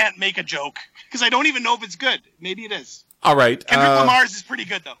can't make a joke because I don't even know if it's good. Maybe it is. All right. Kendrick Lamar's is pretty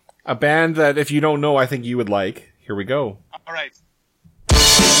good, though. A band that, if you don't know, I think you would like. Here we go. All right.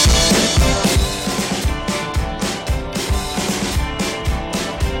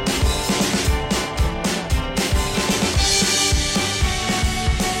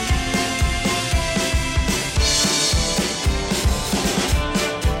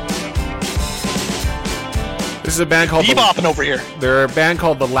 This is a band called Bebopping over here. They're a band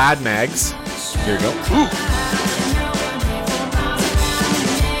called the Lad Mags. Here you go. Ooh.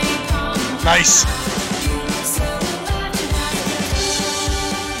 Nice.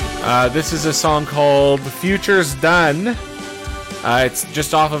 This is a song called "The Future's Done." It's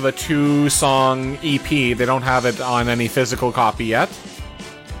just off of a 2-song EP. They don't have it on any physical copy yet.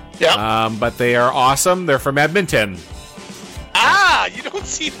 Yeah. But they are awesome. They're from Edmonton. You don't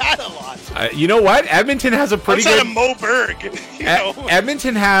see that a lot. You know what? Edmonton has a pretty Outside good... of Mo Berg.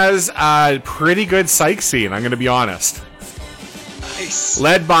 Edmonton has a pretty good psych scene, I'm going to be honest. Nice.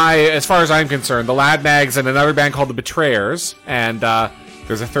 Led by, as far as I'm concerned, the Lad Mags and another band called the Betrayers. And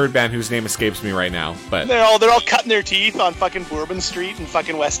there's a third band whose name escapes me right now. But they're all cutting their teeth on fucking Bourbon Street in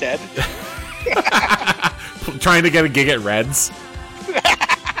fucking West Ed. Trying to get a gig at Reds.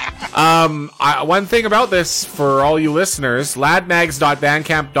 One thing about this for all you listeners,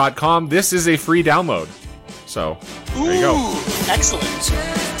 ladmags.bandcamp.com, this is a free download. So, there you go. Excellent.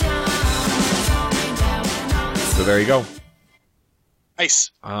 So there you go.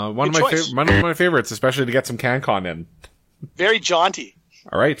 Nice. One of my favorites, especially to get some CanCon in. Very jaunty.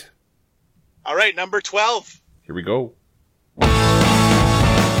 All right, number 12. here we go.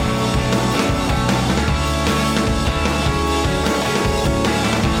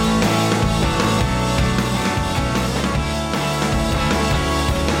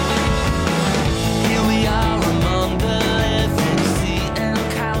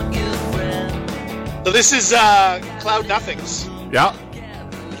 So this is Cloud Nothings. Yeah.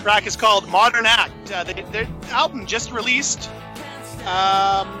 The track is called Modern Act. Their album just released.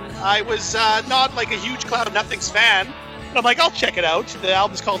 I was not like a huge Cloud Nothings fan, but I'm like, I'll check it out. The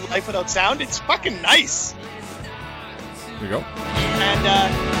album's called Life Without Sound. It's fucking nice. Here we go.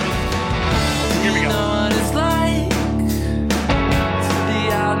 And here we go.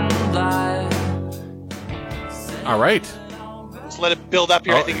 All right. Let's let it build up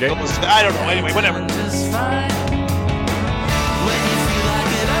here. I think okay. it almost. I don't know. Anyway, whatever.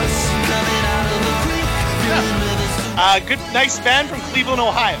 Good, nice band from Cleveland,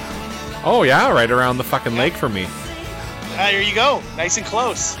 Ohio. Oh yeah, right around the fucking lake for me. There you go. Nice and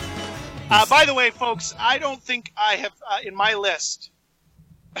close. By the way, folks, I don't think I have in my list,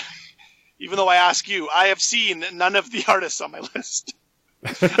 even though I ask you, I have seen none of the artists on my list.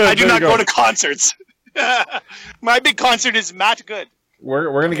 I do not go to concerts. My big concert is Matt Good.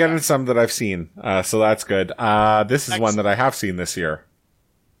 We're gonna get into some that I've seen, so that's good. This is one that I have seen this year.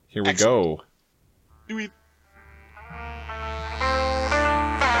 Here we go. Do we?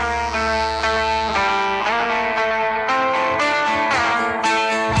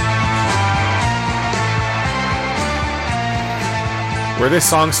 Where this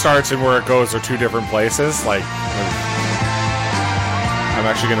song starts and where it goes are two different places. Like, I'm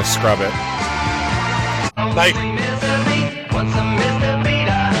actually gonna scrub it. Like,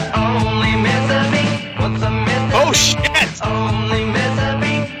 oh shit!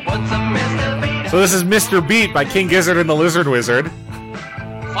 So this is Mr. Beat by King Gizzard and the Lizard Wizard.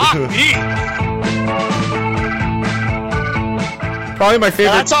 Fuck me! Probably my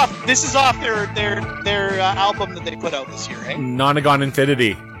favorite. That's off. This is off their album that they put out this year, eh? Nonagon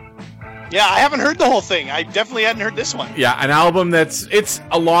Infinity. Yeah, I haven't heard the whole thing. I definitely hadn't heard this one. Yeah, an album it's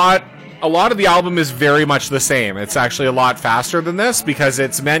a lot of the album is very much the same. It's actually a lot faster than this because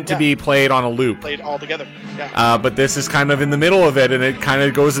it's meant to be played on a loop. Played all together. Yeah. But this is kind of in the middle of it, and it kind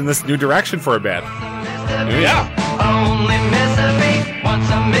of goes in this new direction for a bit. Yeah.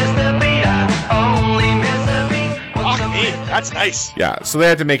 Fuck me. That's nice. Yeah, so they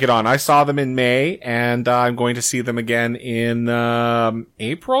had to make it on. I saw them in May, and I'm going to see them again in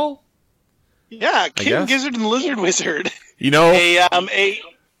April. Yeah, King guess. Gizzard and Lizard Wizard. You know, A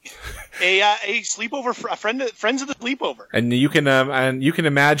sleepover, friends of the sleepover. and you can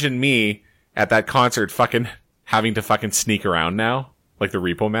imagine me at that concert, fucking having to fucking sneak around now, like the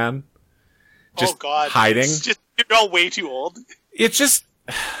Repo Man, just oh God, hiding. It's just, you're all way too old. It's just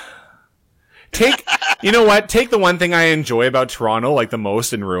you know what? Take the one thing I enjoy about Toronto like the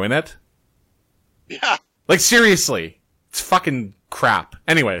most and ruin it. Yeah. Like seriously, it's fucking crap.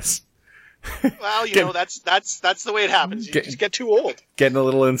 Anyways. Well, you know, that's the way it happens. You just get too old. Getting a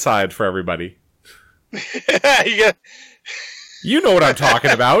little inside for everybody. Yeah. You know what I'm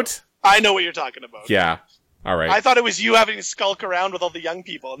talking about. I know what you're talking about. Yeah. All right. I thought it was you having to skulk around with all the young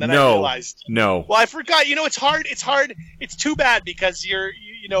people, and then I realized. No. Well, I forgot. You know, it's hard. It's hard. It's too bad because you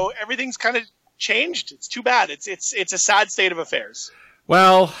know, everything's kind of changed. It's too bad. It's a sad state of affairs.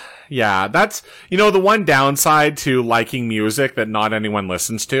 Well, yeah, that's, you know, the one downside to liking music that not anyone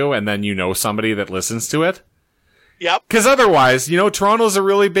listens to, and then you know somebody that listens to it. Yep. Because otherwise, you know, Toronto's a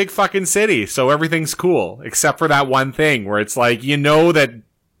really big fucking city, so everything's cool, except for that one thing where it's like, you know that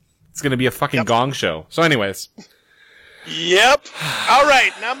it's going to be a fucking gong show. So anyways. Yep. All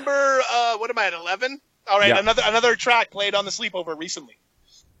right, number, what am I at, 11? All right, Yeah. another track played on the Sleepover recently.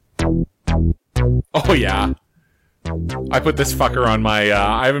 Oh, yeah. I put this fucker on my,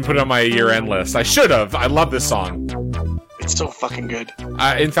 I haven't put it on my year-end list. I should have. I love this song. It's so fucking good.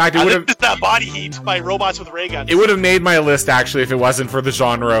 In fact, it would have... This is that Body Heat by Robots with Ray Guns. It would have made my list, actually, if it wasn't for the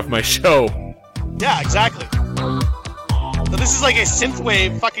genre of my show. Yeah, exactly. So this is like a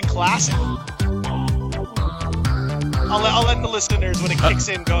synthwave fucking classic. I'll let the listeners, when it kicks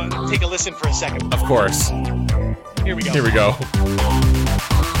in, go and take a listen for a second. Of course. Here we go. Here we go.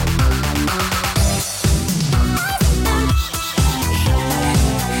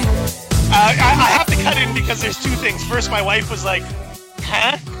 I have to cut in because there's two things. First, my wife was like,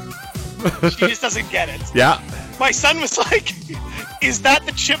 huh? She just doesn't get it. Yeah. My son was like, is that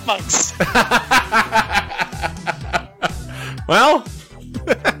the Chipmunks? Well...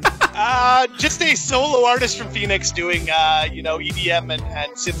 just a solo artist from Phoenix doing, EDM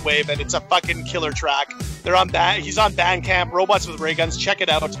and synthwave, and it's a fucking killer track. He's on Bandcamp, Robots with Ray Guns. Check it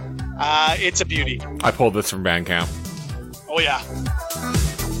out. It's a beauty. I pulled this from Bandcamp. Oh yeah.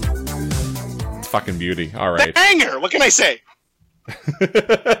 It's fucking beauty. All right. Banger! What can I say?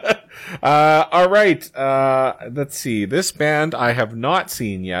 All right. Let's see. This band I have not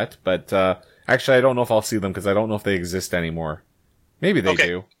seen yet, but actually I don't know if I'll see them because I don't know if they exist anymore. Maybe they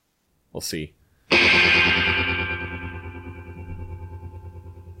do. We'll see.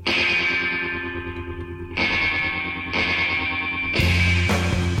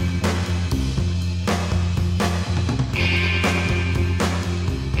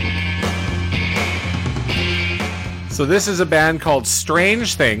 So this is a band called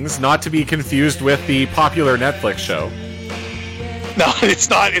Strange Things, not to be confused with the popular Netflix show. No, it's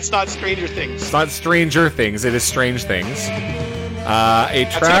not. It's not Stranger Things. It's not Stranger Things, it is Strange Things.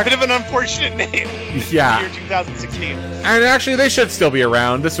 That's a bit of an unfortunate name. Yeah. Year 2016. And actually, they should still be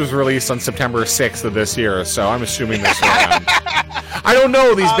around. This was released on September 6th of this year, so I'm assuming they're still around. I don't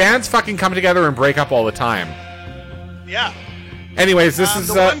know. These bands fucking come together and break up all the time. Yeah. Anyways, this is...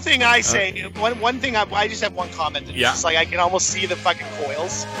 the one thing I say, one thing I just have one comment. And Yeah. It's just like I can almost see the fucking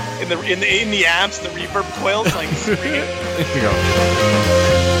coils in the amps, the reverb coils, like screaming. There you go.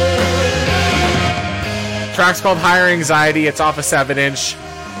 Track's called Higher Anxiety. It's off a 7-inch.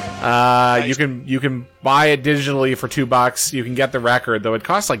 Nice. You can buy it digitally for $2. You can get the record, though it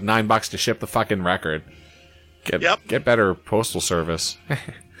costs like $9 to ship the fucking record. Get better postal service.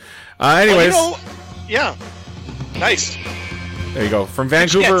 Anyways, yeah, nice. There you go. From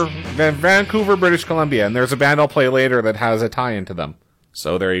Vancouver, British Columbia, and there's a band I'll play later that has a tie into them.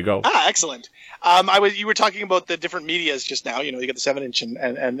 So there you go. Excellent. You were talking about the different medias just now. You know, you got the 7-inch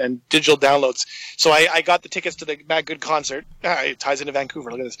and digital downloads. So I got the tickets to the Matt Good concert. It ties into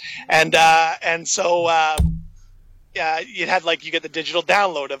Vancouver. Look at this. And so it had like you get the digital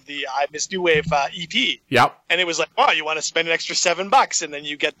download of the I Miss New Wave EP. Yep. And it was like, oh, you want to spend an extra $7, and then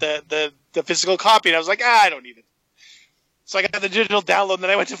you get the physical copy. And I was like, I don't need it. So I got the digital download, and then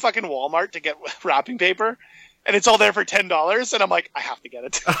I went to fucking Walmart to get wrapping paper. And it's all there for $10, and I'm like, I have to get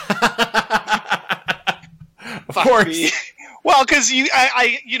it. Of course. Me. Well, because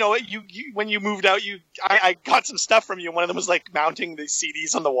when you moved out, I got some stuff from you. And one of them was like mounting the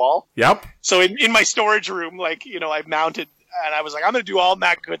CDs on the wall. Yep. So in my storage room, I mounted, and I was like, I'm gonna do all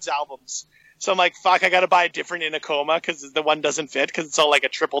Matt Good's albums. So I'm like, fuck, I gotta buy a different Inacoma because the one doesn't fit because it's all like a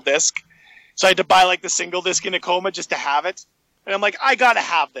triple disc. So I had to buy like the single disc in Tacoma just to have it. And I'm like, I gotta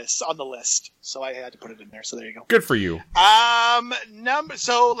have this on the list. So I had to put it in there. So there you go. Good for you.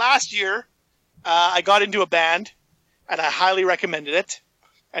 So last year, I got into a band and I highly recommended it.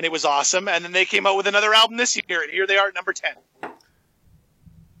 And it was awesome. And then they came out with another album this year. And here they are at number 10.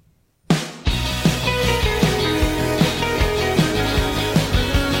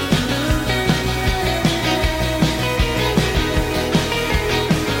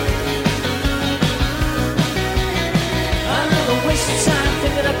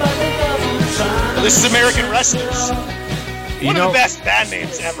 This is American Wrestlers. One of the best band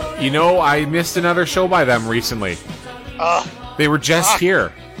names ever. You know, I missed another show by them recently. They were just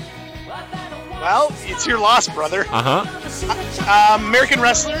here. Well, it's your loss, brother. American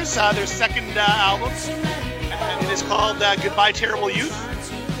Wrestlers, their second album, and it is called "Goodbye, Terrible Youth."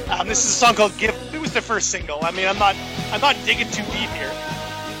 This is a song called "Give." It was the first single. I mean, I'm not digging too deep here.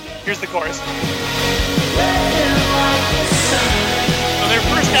 Here's the chorus. So their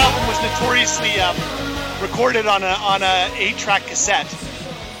first album was notoriously recorded on a 8-track cassette,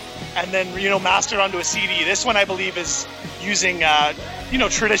 and then mastered onto a CD. This one, I believe, is using not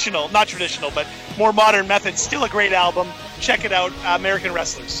traditional, but more modern methods. Still a great album. Check it out, American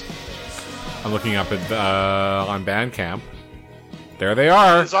Wrestlers. I'm looking up at on Bandcamp. There they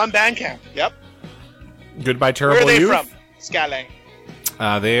are. It's on Bandcamp. Yep. Goodbye, Terrible Where are they Youth. from? Skyline.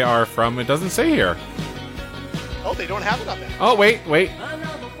 They are from. It doesn't say here. Oh, they don't have it on there. Oh, wait.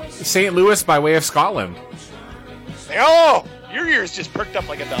 St. Louis by way of Scotland. Oh, your ears just perked up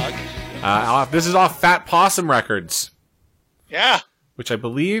like a dog. This is off Fat Possum Records. Yeah. Which I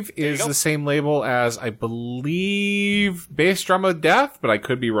believe is the same label as, I believe, Bass Drum of Death, but I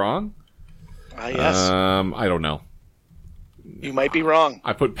could be wrong. Yes. I don't know. You might be wrong.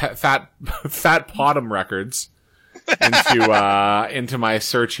 I put Fat Possum Records into my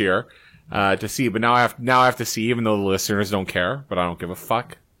search here. To see, but now I have to see, even though the listeners don't care, but I don't give a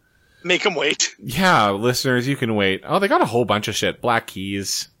fuck. Make them wait. Yeah, listeners, you can wait. Oh, they got a whole bunch of shit. Black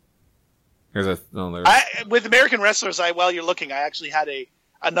Keys. There's with American Wrestlers, while you're looking, I actually had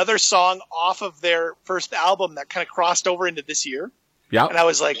another song off of their first album that kind of crossed over into this year. Yeah. And I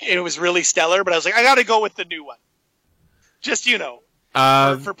was like, it was really stellar, but I was like, I got to go with the new one. Just,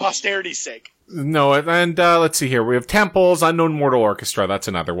 for posterity's sake. No, and let's see here. We have Temples, Unknown Mortal Orchestra. That's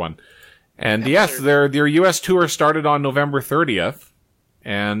another one. And yes, their U.S. tour started on November 30th,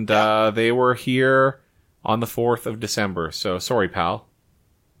 and they were here on the 4th of December. So sorry, pal.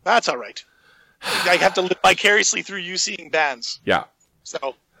 That's all right. I have to live vicariously through you seeing bands. Yeah.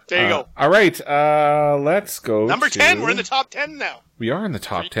 So there you go. All right, let's go. Number 10. We're in the top 10 now. We are in the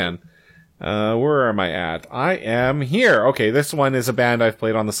top 10. Where am I at? I am here. Okay, this one is a band I've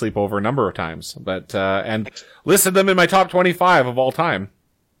played on the Sleepover a number of times, but and listed them in my top 25 of all time.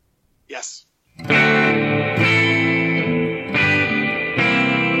 Yes.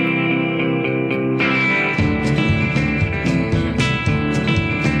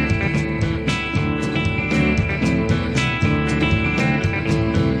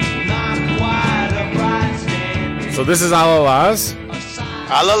 So this is Alalaz.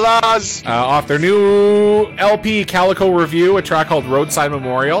 Alalaz. Off their new LP, Calico Review, a track called Roadside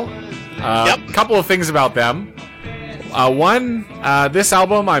Memorial. A couple of things about them. One, this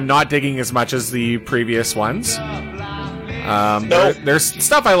album I'm not digging as much as the previous ones. There's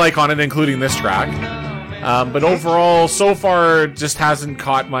stuff I like on it, including this track. But overall, so far, just hasn't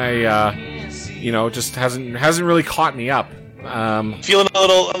caught my, just hasn't really caught me up. Feeling a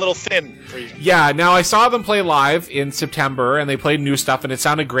little thin for you. Yeah, now I saw them play live in September, and they played new stuff, and it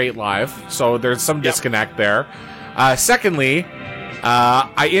sounded great live, so there's some disconnect there. Secondly,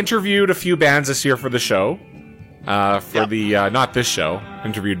 I interviewed a few bands this year for the show. Not this show.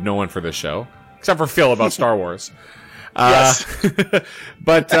 Interviewed no one for this show, except for Phil about Star Wars. Yes.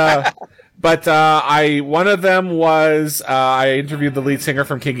 But one of them was, I interviewed the lead singer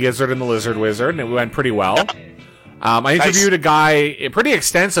from King Gizzard and the Lizard Wizard, and it went pretty well. I interviewed a guy pretty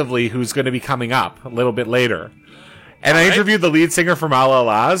extensively who's going to be coming up a little bit later. And I interviewed the lead singer from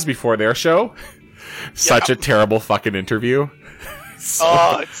Alalaz before their show. Such a terrible fucking interview.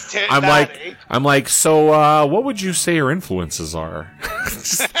 So, I'm like, so what would you say your influences are?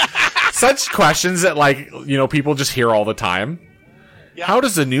 Such questions that people just hear all the time. Yeah. How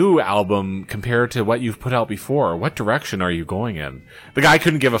does the new album compare to what you've put out before? What direction are you going in? The guy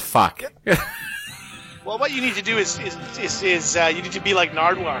couldn't give a fuck. Well, what you need to do is you need to be like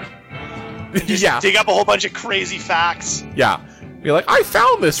Nardwuar. Just dig up a whole bunch of crazy facts. Yeah. Be like, I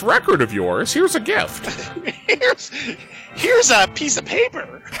found this record of yours. Here's a gift. Here's a piece of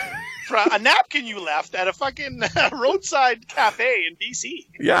paper. A napkin you left at a fucking roadside cafe in BC.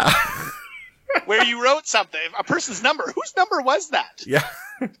 Yeah. where you wrote something, a person's number. Whose number was that? Yeah.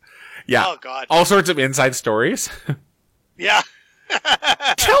 Yeah. Oh, God. All sorts of inside stories. Yeah.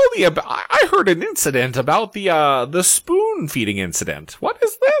 Tell me about, I heard an incident about the spoon feeding incident. What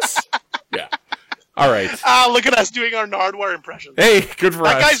is this? Yeah. All right. Look at us doing our Nardwar impressions. Hey, good for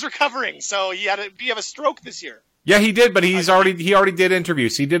us. That guy's recovering, so he have a stroke this year. Yeah, he did, but he already did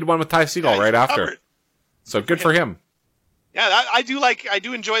interviews. He did one with Ty Segall right after. recovered. So good for him. Yeah, I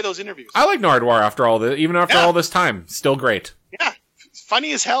do enjoy those interviews. I like Nardwar even after all this time. Still great. Yeah,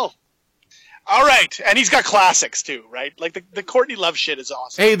 funny as hell. All right, and he's got classics too, right? Like the Courtney Love shit is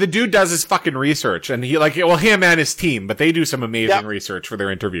awesome. Hey, the dude does his fucking research, and him and his team, but they do some amazing research for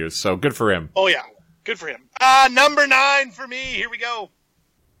their interviews. So good for him. Oh yeah, good for him. Number 9 for me. Here we go.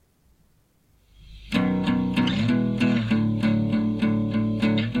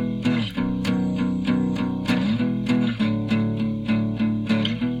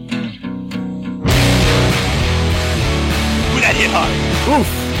 Ooh, that hit hard. Oof.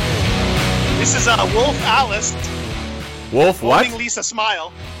 This is Wolf Alice. Wolf what? Holding Lisa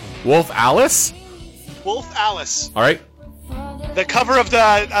Smile. Wolf Alice? Wolf Alice. All right. The cover of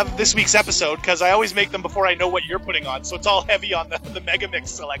this week's episode, because I always make them before I know what you're putting on, so it's all heavy on the Mega Mix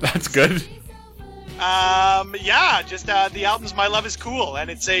selection. That's good. Yeah, just the album's My Love Is Cool,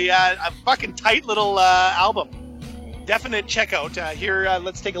 and it's a fucking tight little album. Definite checkout. Here,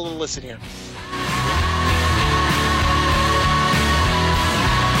 let's take a little listen here.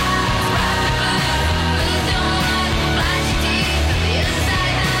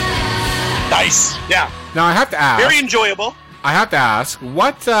 Nice. Yeah. Now I have to ask. Very enjoyable. I have to ask,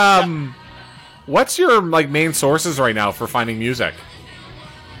 what's your main sources right now for finding music?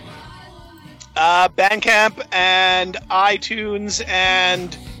 Bandcamp and iTunes,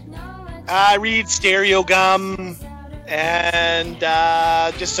 and I read Stereo Gum and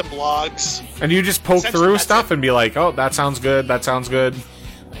just some blogs. And you just poke through stuff and be like, oh, that sounds good, that sounds good.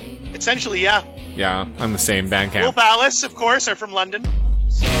 Essentially, yeah. Yeah, I'm the same. Bandcamp. Wolf Alice, of course, are from London.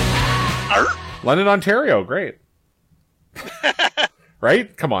 London, Ontario, great.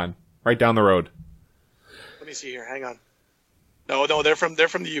 Right? Come on, right down the road. Let me see here. Hang on. No, they're from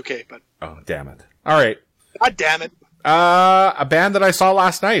the UK, but oh, damn it! All right. God damn it! A band that I saw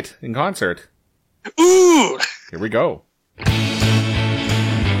last night in concert. Ooh! Here we go.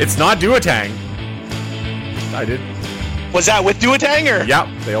 It's not Duotang. I did. Was that with Duotang or? Yep,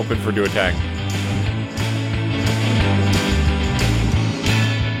 they opened for Duotang.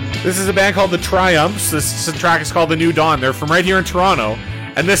 This is a band called The Triumphs. This track is called The New Dawn. They're from right here in Toronto.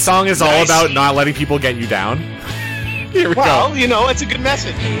 And this song is all about not letting people get you down. Here we go. Well, you know, it's a good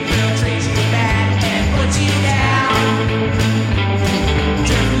message.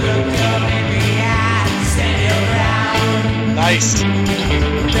 Nice.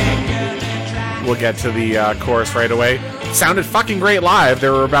 We'll get to the chorus right away. Sounded fucking great live.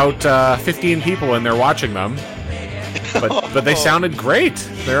 There were about 15 people in there watching them. But they sounded great.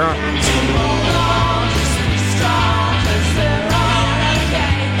 They're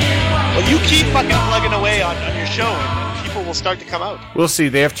Well, you keep fucking plugging away on your show, and people will start to come out. We'll see.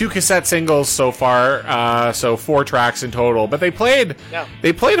 They have 2 cassette singles so far, so 4 tracks in total. But they played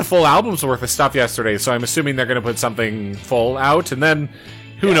a full album's worth of stuff yesterday, so I'm assuming they're going to put something full out, and then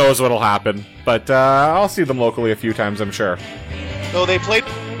who knows what'll happen. But I'll see them locally a few times, I'm sure. So they played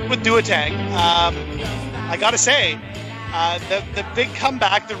with Duotang. I gotta say, the big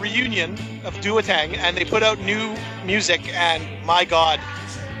comeback, the reunion of Duotang, and they put out new music, and my God.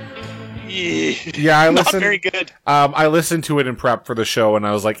 Yeah, I listened. Not very good. I listened to it in prep for the show, and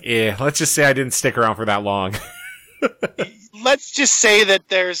I was like, let's just say I didn't stick around for that long. Let's just say that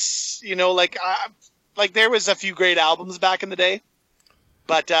there's, there was a few great albums back in the day,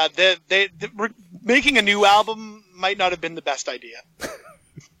 but they making a new album might not have been the best idea.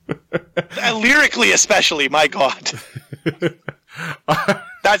 Lyrically, especially, my God.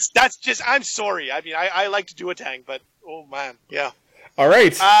 That's just. I'm sorry. I mean, I like to do a tang, but oh man, yeah. All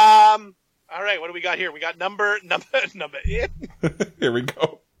right. All right. What do we got here? We got number. Here we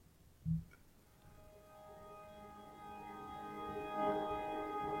go.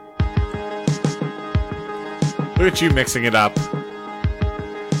 Look at you mixing it up.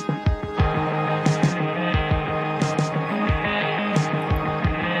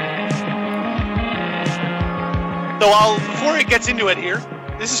 So before it gets into it here,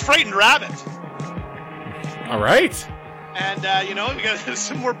 this is Frightened Rabbit. All right. And, we got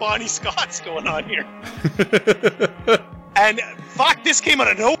some more Bonnie Scotts going on here. And, fuck, this came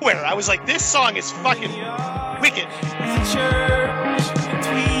out of nowhere. I was like, this song is fucking wicked.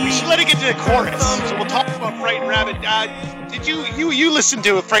 We should let it get to the chorus. So we'll talk about Frightened Rabbit. Did you listen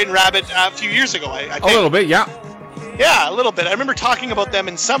to Frightened Rabbit a few years ago? I think. A little bit, yeah. Yeah, a little bit. I remember talking about them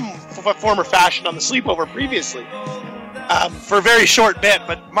in some form or fashion on the Sleepover previously, for a very short bit.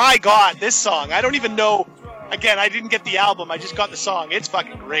 But my God, this song, I don't even know. Again, I didn't get the album. I just got the song. It's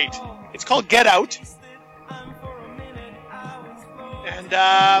fucking great. It's called Get Out. And,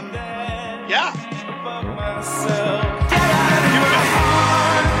 yeah.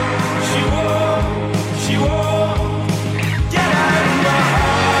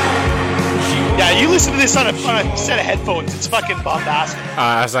 Yeah, you listen to this on a set of headphones. It's fucking bombastic.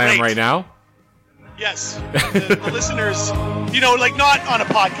 As I am right now. Yes. The listeners, like not on a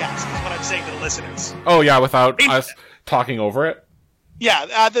podcast is what I'm saying to the listeners. Oh, yeah, without us talking over it?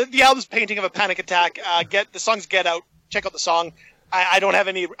 Yeah, the album's Painting of a Panic Attack. The song's Get Out. Check out the song. I don't have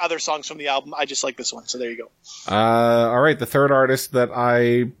any other songs from the album. I just like this one, so there you go. All right, the third artist that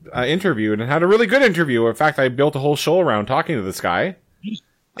I interviewed and had a really good interview. In fact, I built a whole show around talking to this guy.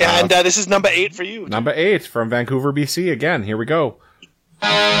 And this is number 8 for you. Number 8 from Vancouver, BC. Again, here we go.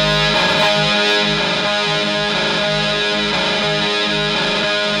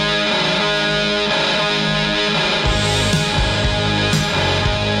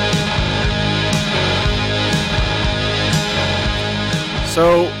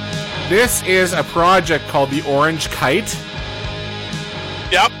 So, this is a project called The Orange Kite.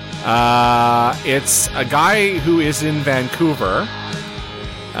 Yep. It's a guy who is in Vancouver.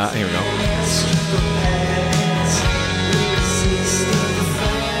 Here we go.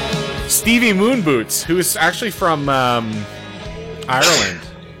 Stevie Moonboots, who's actually from Ireland.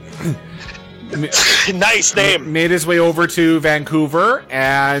 Nice name. Made his way over to Vancouver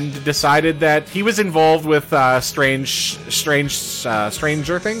and decided that he was involved with Stranger Things.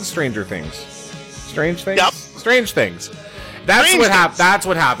 Yep. Strange Things. That's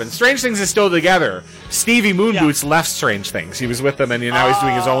what happened. Strange Things is still together. Stevie Moonboots left Strange Things. He was with them, and now he's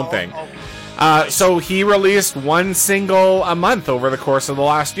doing his own thing. Okay. So he released one single a month over the course of the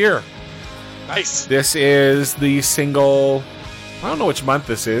last year. Nice. This is the single. I don't know which month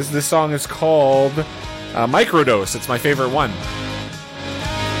this is. This song is called Microdose. It's my favorite one.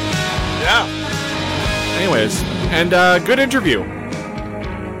 Yeah. Anyways, and good interview.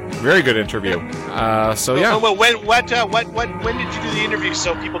 Very good interview. So yeah. Well, when did you do the interview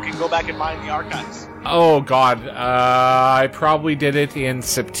so people can go back and find the archives? Oh God, I probably did it in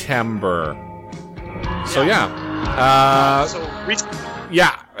September. So yeah.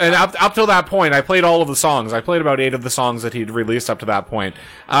 Yeah, and up till that point, I played all of the songs. I played about 8 of the songs that he'd released up to that point.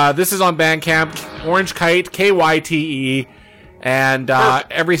 This is on Bandcamp, Orange Kite, Kyte, and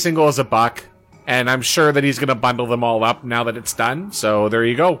every single is $1. And I'm sure that he's going to bundle them all up now that it's done. So there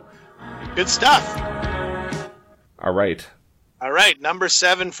you go. Good stuff. All right. All right, number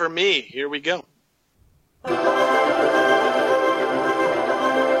 7 for me. Here we go.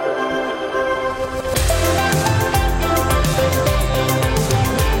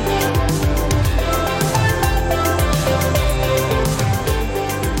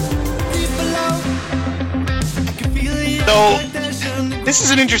 So, this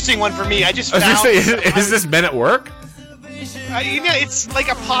is an interesting one for me. I was gonna say, is this Men at Work? It's like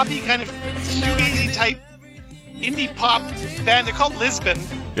a poppy kind of shoegazy type indie pop band. They're called Lisbon.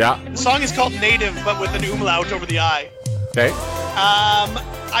 Yeah. The song is called Native, but with an umlaut over the I. Okay.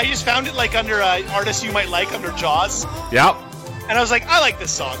 I just found it like under artists you might like under Jaws. Yep. And I was like, I like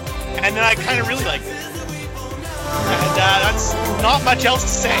this song. And then I kind of really liked it. And that's not much else to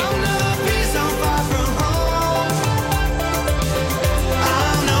say.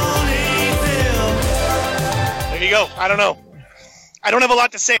 There you go. I don't know. I don't have a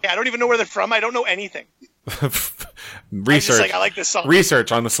lot to say. I don't even know where they're from. I don't know anything. Research. I like this song.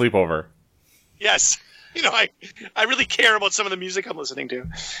 Research on the Sleepover. Yes. I really care about some of the music I'm listening to.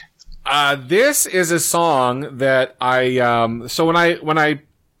 This is a song that so when I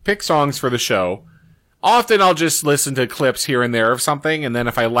pick songs for the show, often I'll just listen to clips here and there of something, and then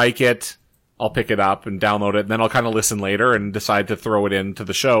if I like it, I'll pick it up and download it, and then I'll kind of listen later and decide to throw it into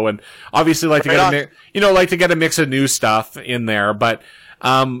the show. And obviously like to get a mix of new stuff in there. But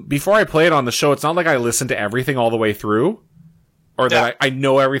before I play it on the show, it's not like I listen to everything all the way through, or that I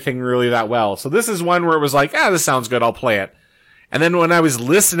know everything really that well. So this is one where it was like, this sounds good, I'll play it. And then when I was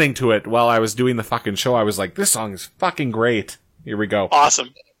listening to it while I was doing the fucking show, I was like, this song is fucking great. Here we go. Awesome.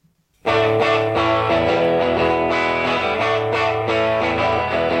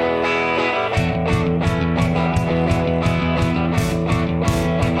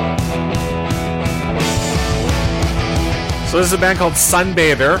 So this is a band called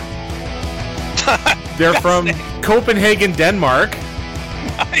Sunbather. They're from Copenhagen, Denmark.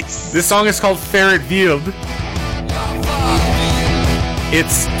 Nice. This song is called Ferret Wild.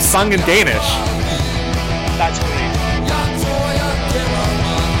 It's sung in Danish. That's great.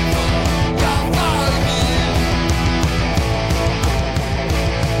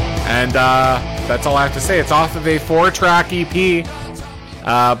 And that's all I have to say. It's off of a 4-track EP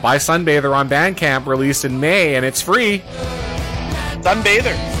by Sunbather on Bandcamp, released in May, and it's free.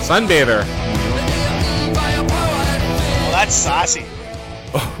 Sunbather. Sunbather. Well, that's saucy.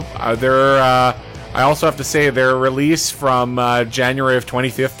 I also have to say their release from January of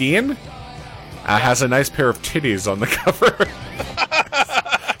 2015 has a nice pair of titties on the cover.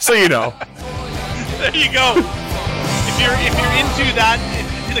 So you know. There you go. If you're into that,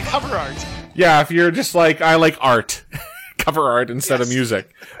 into the cover art. Yeah, if you're just like, I like art, cover art instead of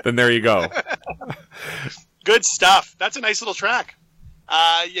music, then there you go. Good stuff. That's a nice little track.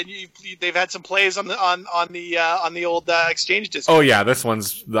 They've had some plays on the old Exchange disc. Oh yeah, this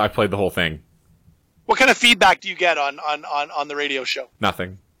one's, I played the whole thing. What kind of feedback do you get on the radio show?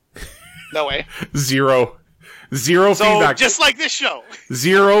 Nothing. No way. Zero So feedback. just like this show.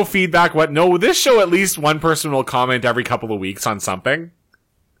 Zero feedback. What? No, this show at least one person will comment every couple of weeks on something.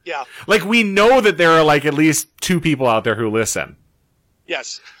 Yeah. Like, we know that there are like at least 2 people out there who listen.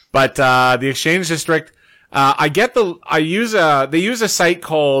 Yes. But the Exchange District, they use a site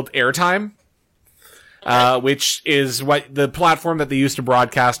called Airtime, which is what the platform that they use to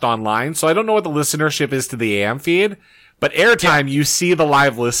broadcast online. So I don't know what the listenership is to the AM feed, but Airtime, you see the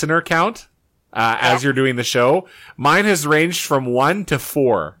live listener count as you're doing the show. Mine has ranged from 1 to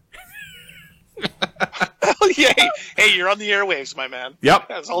 4. Yay. Hey, you're on the airwaves, my man. Yep.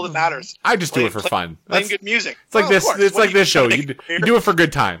 That's all that matters. I just do it for fun. Playing good music. It's like this. It's like this show. You do it for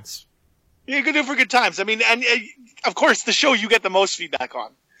good times. You can do it for good times. I mean, and of course, the show you get the most feedback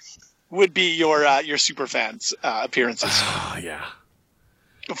on would be your super fans appearances. Oh yeah.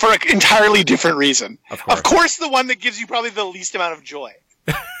 For an entirely different reason. Of course. The one that gives you probably the least amount of joy.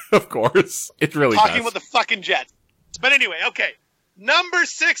 Of course, it really Talking does. about the fucking Jets. But anyway, okay. Number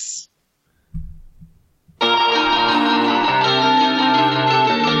 6. A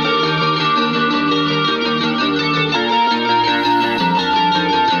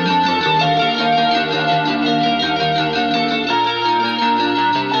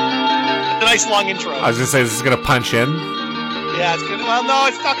nice long intro. I was gonna say, this is gonna punch in. Yeah, it's gonna. Well, no,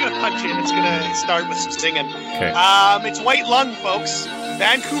 it's not gonna punch in. It's gonna start with some singing. Okay. It's White Lung, folks.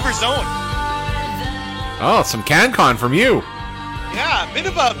 Vancouver's own. Oh, some CanCon from you. Yeah, bit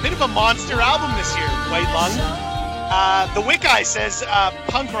of a monster album this year, White Lung. The Wicki says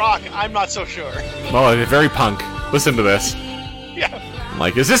punk rock. I'm not so sure. Well, it's very punk. Listen to this. Yeah. I'm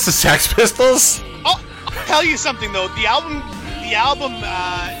like, is this the Sex Pistols? I'll tell you something though. The album.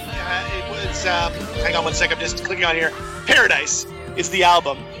 It was. Hang on one second. I'm just clicking on here. Paradise is the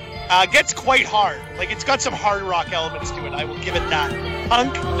album. Gets quite hard. Like, it's got some hard rock elements to it. I will give it that.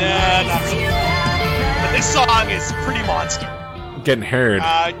 Punk? Nah, not so. But this song is pretty monster. Getting heard.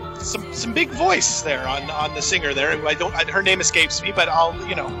 Some big voice there on the singer there. Her name escapes me, but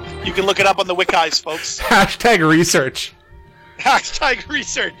you can look it up on the Wikis, folks. Hashtag research. Hashtag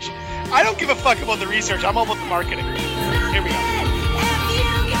research. I don't give a fuck about the research. I'm all about the marketing. Here we go.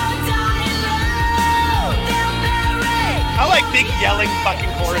 I like big yelling fucking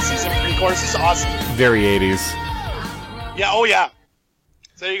choruses and pre-choruses. Awesome. Very 80s. Yeah, oh yeah.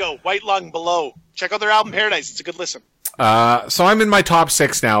 So there you go. White Lung below. Check out their album Paradise. It's a good listen. So I'm in my top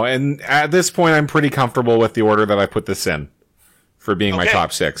 6 now, and at this point I'm pretty comfortable with the order that I put this in for being my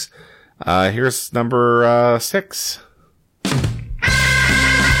top 6. Here's number 6.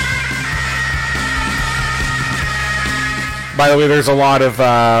 By the way, there's a lot of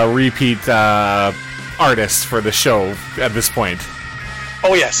repeat artists for the show at this point.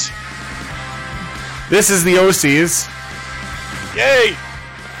 Oh yes. This is the OCs. Yay!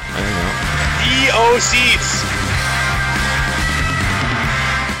 I don't know. The OCs.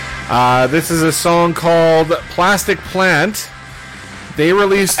 This is a song called Plastic Plant. They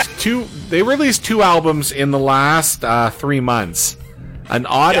released two albums in the last 3 months. An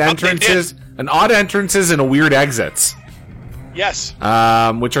odd entrances and a weird exits. Yes.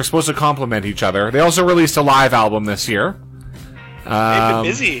 Which are supposed to complement each other. They also released a live album this year. They've been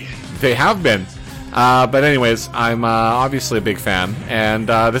busy. They have been. But anyways, I'm obviously a big fan, and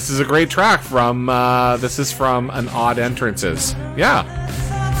this is a great track from An Odd Entrances. Yeah.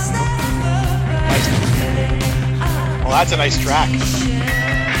 Well, that's a nice track.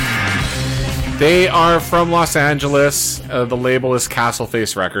 They are from Los Angeles. The label is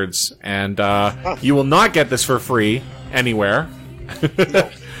Castleface Records, and you will not get this for free anywhere.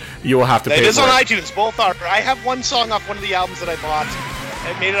 You will have to pay It is for on it. iTunes. Both are. I have one song off one of the albums that I bought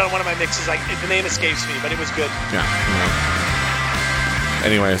It made it on one of my mixes. The name escapes me, but it was good. Yeah.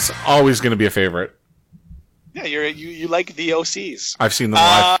 Anyways, always going to be a favorite. Yeah, you like the OCs. I've seen them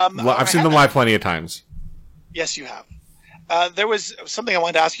live. I've seen them live plenty of times. Yes, you have. There was something I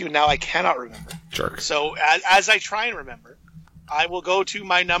wanted to ask you, and now I cannot remember. Jerk. So as I try and remember, I will go to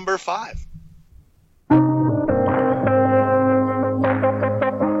my number 5.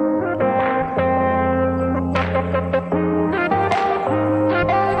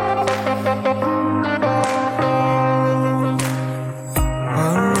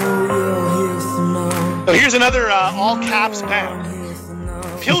 So here's another all caps band,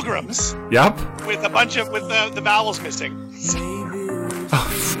 Pilgrims. Yep. With a bunch of the vowels missing.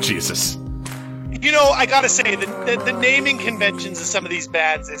 Oh, Jesus. You know, I gotta say the naming conventions of some of these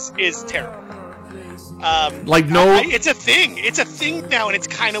bands is terrible. It's a thing. It's a thing now, and it's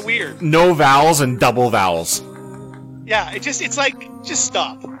kind of weird. No vowels and double vowels. Yeah, it's like, just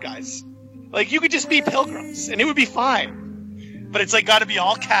stop, guys. Like, you could just be Pilgrims, and it would be fine. But it's like gotta be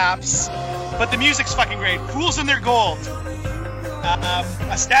all caps. But the music's fucking great. Fools in Their Gold.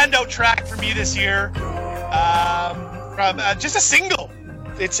 A standout track for me this year. From just a single.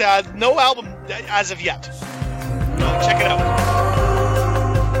 It's no album as of yet. Check it out.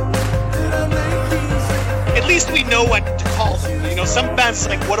 At least we know what to call them. You know, some bands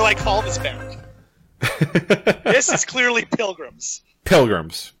like, what do I call this band? This is clearly Pilgrims.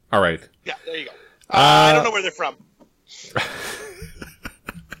 Pilgrims. All right. Yeah, there you go. I don't know where they're from.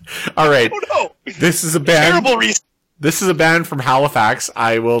 All right. I don't know. This is a band. Terrible reason. This is a band from Halifax.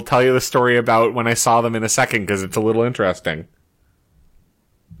 I will tell you the story about when I saw them in a second because it's a little interesting.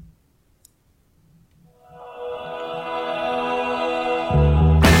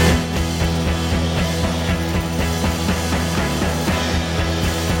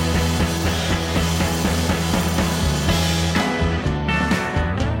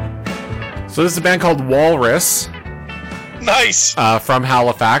 So this is a band called Walrus. Nice. From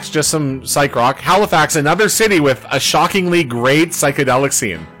Halifax, just some psych rock. Halifax, another city with a shockingly great psychedelic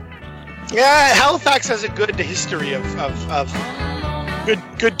scene. Yeah, Halifax has a good history of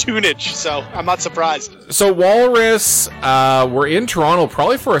good tunage, so I'm not surprised. So Walrus were in Toronto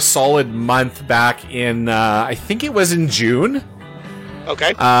probably for a solid month back in, I think it was in June.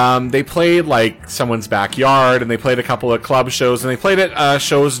 Okay. They played like someone's backyard, and they played a couple of club shows, and they played at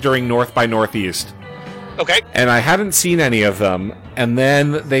shows during North by Northeast. Okay. And I hadn't seen any of them. And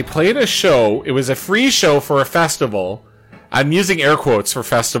then they played a show. It was a free show for a festival. I'm using air quotes for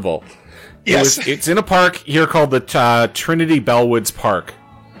festival. Yes. It's in a park here called the Trinity Bellwoods Park.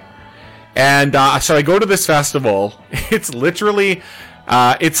 And so I go to this festival. It's literally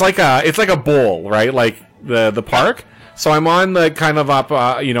it's like a bowl, right? Like the park. So I'm on the kind of up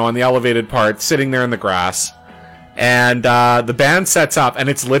on the elevated part, sitting there in the grass. And the band sets up, and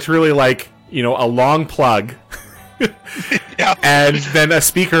it's literally like, a long plug, Yep. and then a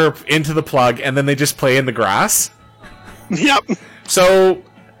speaker into the plug, and then they just play in the grass. Yep. So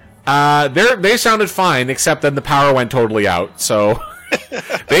they sounded fine, except then the power went totally out. So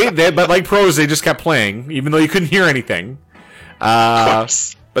but like pros, they just kept playing, even though you couldn't hear anything. But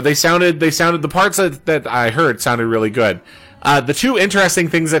they sounded the parts that I heard sounded really good. The two interesting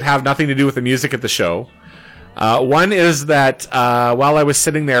things that have nothing to do with the music at the show. One is that while I was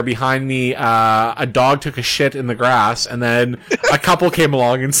sitting there, behind me, a dog took a shit in the grass, and then a couple came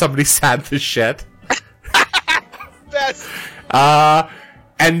along and somebody sat the shit. Best.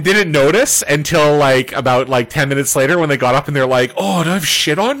 And didn't notice until about 10 minutes later when they got up and they're like, "Oh, do I have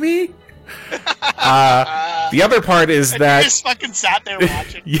shit on me?" The other part is that you just fucking sat there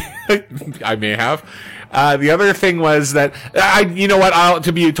watching. Yeah, I may have. The other thing was that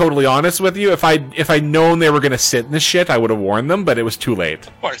to be totally honest with you, if I'd known they were going to sit in the shit, I would have warned them, but it was too late.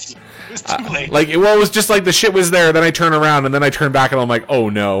 Of course. It was too late. It was just like the shit was there, then I turn around, and then I turn back, and I'm like, oh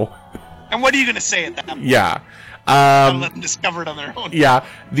no. And what are you going to say at that point? Yeah. Let them discover it on their own. Yeah.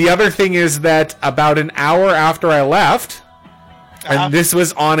 The other thing is that about an hour after I left, and this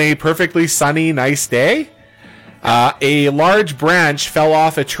was on a perfectly sunny, nice day, a large branch fell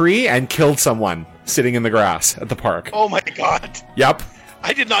off a tree and killed someone sitting in the grass at the park. Oh my god. Yep.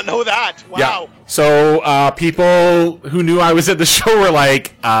 I did not know that. Wow. Yeah. So people who knew I was at the show were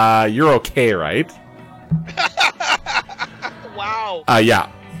like, you're okay, right? Wow.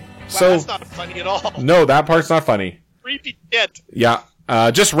 Yeah. Wow, So that's not funny at all. no, that part's not funny. Creepy shit. Yeah.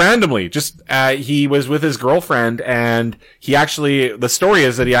 Just randomly, he was with his girlfriend, and the story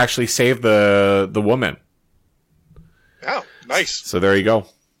is that he actually saved the woman. Oh, nice. So there you go.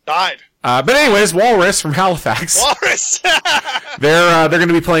 Died. But anyways, Walrus from Halifax. Walrus. They're going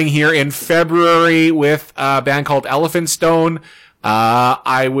to be playing here in February with a band called Elephant Stone.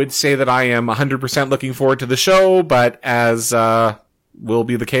 I would say that I am 100% looking forward to the show, but as will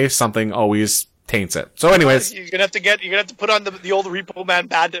be the case, something always taints it. So anyways. You're gonna have to put on the old Repo Man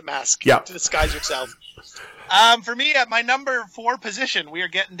bandit mask to disguise yourself. For me, at my number 4 position, we are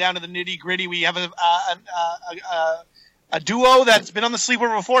getting down to the nitty gritty. We have a duo that's been on the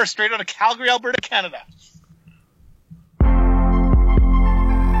Sleepover before, straight out of Calgary, Alberta, Canada.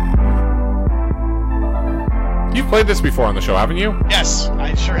 You've played this before on the show, haven't you? Yes,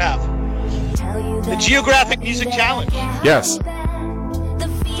 I sure have. The Geographic Music Challenge. Yes.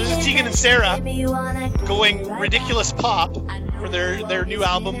 This is Tegan and Sarah going ridiculous pop for their new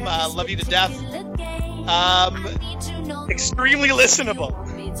album, Love You to Death. Extremely listenable.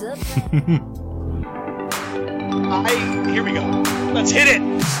 Here we go. Let's hit it.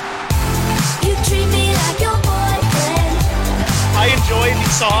 You treat me like your boyfriend. I enjoy the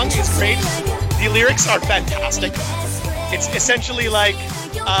song. It's great. The lyrics are fantastic. It's essentially like,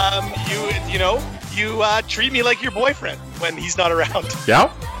 you treat me like your boyfriend when he's not around.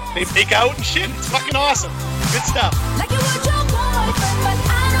 Yeah. They make out and shit. It's fucking awesome. Good stuff. Like you want your boyfriend, but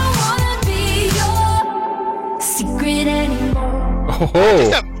I don't wanna be your secret anymore.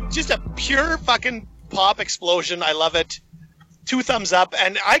 Oh. Just a pure fucking pop explosion. I love it. 2 thumbs up.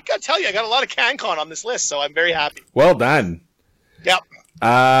 And I gotta tell you, I got a lot of CanCon on this list, so I'm very happy. Well done. Yep.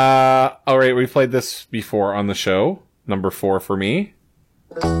 All right, we played this before on the show. Number 4 for me.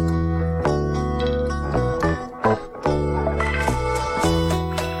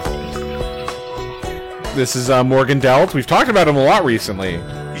 This is Morgan Delt. We've talked about him a lot recently.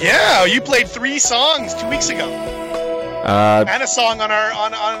 Yeah, you played 3 songs 2 weeks ago. And a song on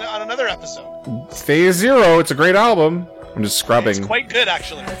another episode. Phase Zero. It's a great album. I'm just scrubbing. It's quite good,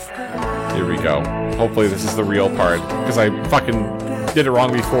 actually. Here we go. Hopefully this is the real part, because I fucking did it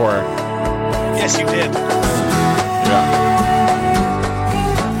wrong before. Yes, you did. Yeah.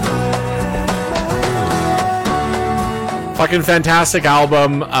 Fucking fantastic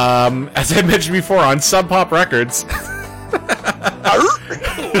album. As I mentioned before, on Sub Pop Records.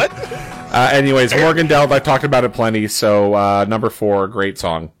 What? Anyways, Morgan Delt, I've talked about it plenty, so number 4, great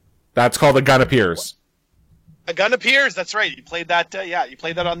song. That's called A Gun Appears. A Gun Appears, that's right. You played that, you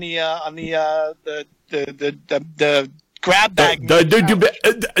played that on the grab bag.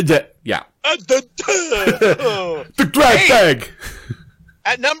 Yeah. The grab bag!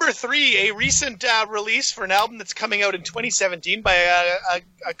 At number 3, a recent release for an album that's coming out in 2017 by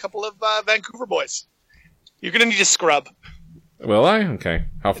a couple of Vancouver boys. You're going to need to scrub. Will I? Okay.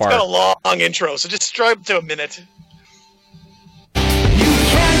 How far? It's got a long intro, so just scrub to a minute.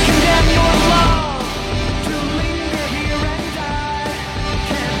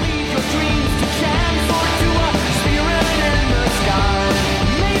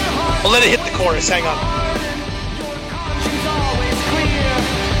 I'll let it hit the chorus. Hang on.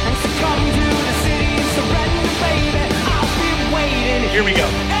 Here we go.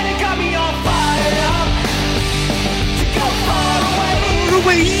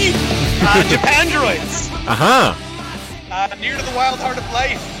 Japandroids. Near to the Wild Heart of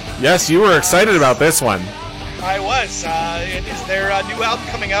Life. Yes, you were excited about this one. I was. It is their new album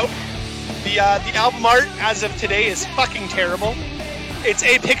coming out. The album art, as of today, is fucking terrible. It's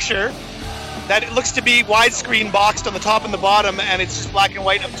a picture that it looks to be widescreen boxed on the top and the bottom, and it's just black and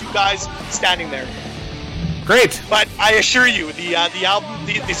white of 2 guys standing there. Great. But I assure you, the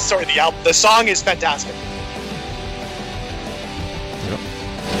song is fantastic. Yep.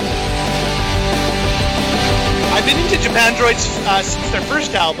 I've been into Japandroids since their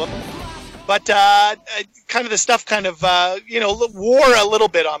first album, but kind of the stuff wore a little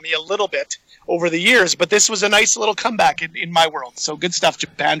bit on me, over the years, but this was a nice little comeback in my world. So good stuff,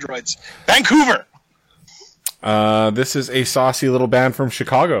 Japandroids. Vancouver! This is a saucy little band from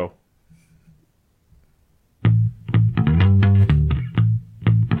Chicago.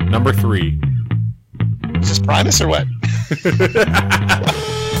 Number 3. Is this Primus or what? It's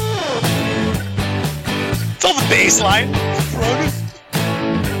all the bass line. Primus.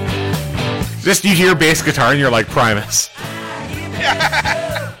 Just you hear bass guitar and you're like, Primus.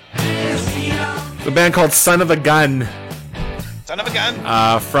 The band called Son of a Gun. Son of a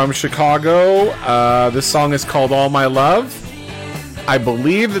Gun. From Chicago. This song is called All My Love. I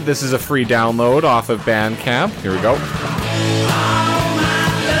believe that this is a free download off of Bandcamp. Here we go.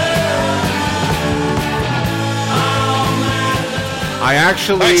 I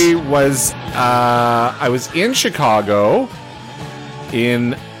actually was in Chicago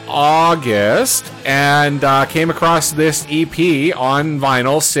in August and came across this EP on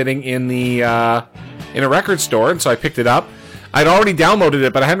vinyl sitting in the in a record store, and so I picked it up. I'd already downloaded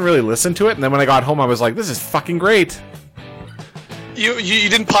it, but I hadn't really listened to it, and then when I got home I was like, this is fucking great. You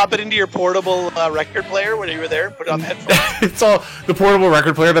didn't pop it into your portable record player when you were there? Put it on the headphones? It's all the portable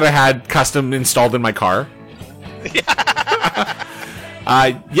record player that I had custom installed in my car.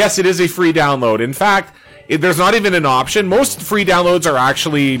 Yes, it is a free download. In fact, there's not even an option. Most free downloads are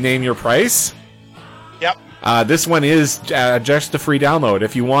actually name your price. Yep. This one is just a free download.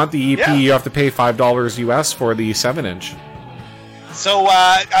 If you want the EP, you have to pay $5 US for the 7-inch. So,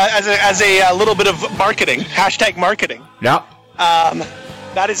 as a little bit of marketing, hashtag marketing. Yeah.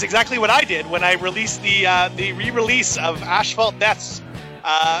 That is exactly what I did when I released the re-release of Asphalt Death's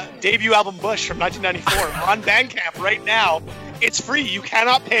debut album Bush from 1994 on Bandcamp right now. It's free. You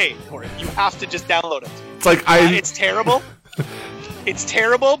cannot pay for it. You have to just download it. It's like it's terrible. It's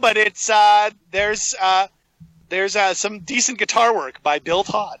terrible, but it's there's some decent guitar work by Bill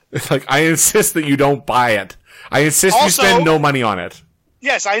Todd. It's like, I insist that you don't buy it. I insist you spend no money on it.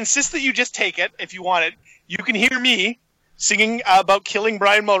 Yes, I insist that you just take it if you want it. You can hear me singing about killing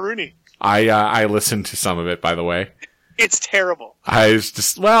Brian Mulrooney. I listened to some of it, by the way. It's terrible. I was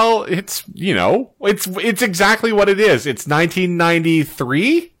just, well, it's, it's exactly what it is. It's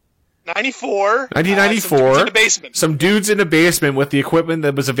 1993? 1994. Some dudes in a basement. Some dudes in a basement with the equipment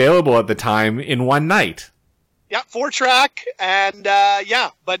that was available at the time in one night. Yeah, 4-track, and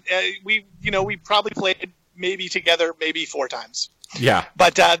but we probably played maybe together maybe 4 times. Yeah.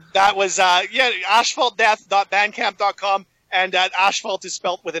 But that was asphaltdeath.bandcamp.com, and asphalt is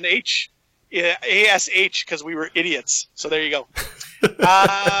spelt with an H, ASH, because we were idiots. So there you go.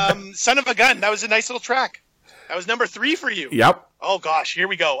 Son of a Gun. That was a nice little track. That was number 3 for you. Yep. Oh gosh, here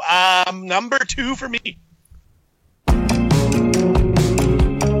we go. Number 2 for me.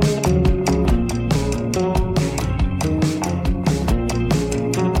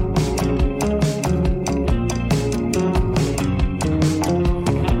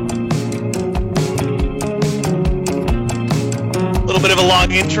 Bit of a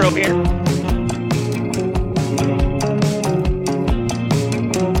long intro here.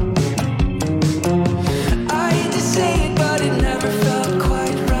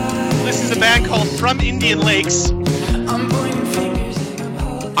 This is a band called From Indian Lakes.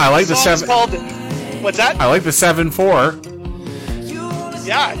 I like the 7. What's that? I like the 7/4.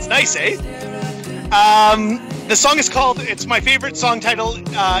 Yeah, it's nice, eh? The song is called. It's my favorite song title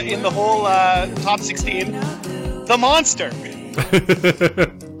in the whole top 16. The Monster. This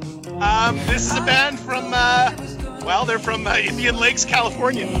is a band from, they're from Indian Lakes,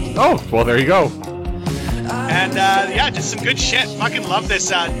 California. Oh, well, there you go. And, just some good shit. Fucking love this.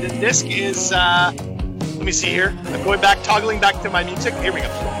 The disc is, let me see here. I'm toggling back to my music. Here we go.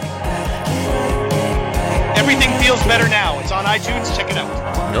 Everything Feels Better Now. It's on iTunes. Check it out.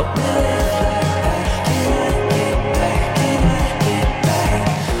 Nope.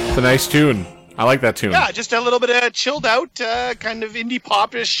 It's a nice tune. I like that tune. Yeah, just a little bit of chilled out, kind of indie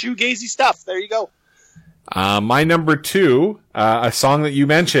pop-ish, shoegazy stuff. There you go. My number 2, a song that you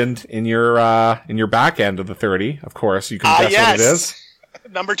mentioned in your back end of the 30. Of course, you can guess what it is.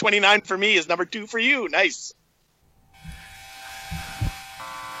 Number 29 for me is number 2 for you. Nice.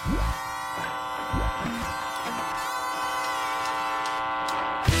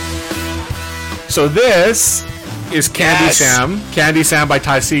 So this is Candy Sam. Candy Sam by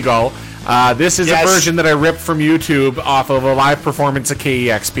Ty Segall. This is a version that I ripped from YouTube off of a live performance at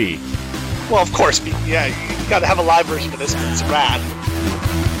KEXP. Well, of course, yeah, you got to have a live version of this. It's rad.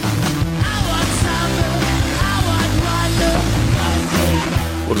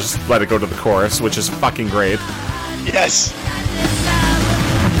 We'll just let it go to the chorus, which is fucking great. Yes.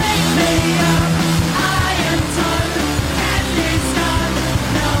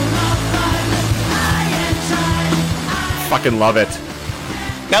 Fucking love it.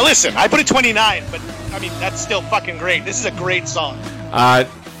 Now listen, I put it 29, but I mean that's still fucking great. This is a great song.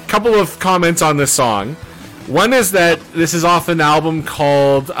 Couple of comments on this song. One is that this is off an album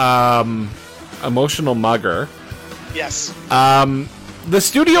called Emotional Mugger. Yes. The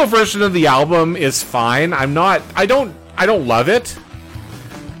studio version of the album is fine. I don't love it.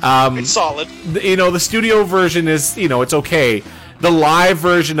 It's solid. The studio version is, it's okay. The live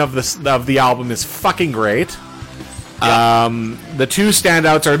version of the album is fucking great. The 2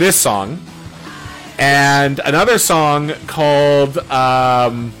 standouts are this song and another song called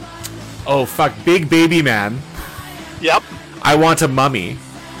Big Baby Man. Yep. I Want a Mummy,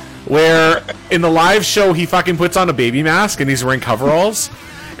 where in the live show he fucking puts on a baby mask and he's wearing coveralls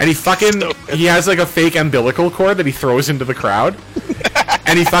and he has like a fake umbilical cord that he throws into the crowd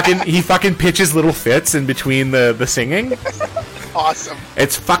and he fucking pitches little fits in between the singing. Awesome.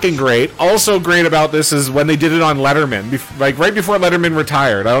 It's fucking great. Also great about this is when they did it on Letterman, right before Letterman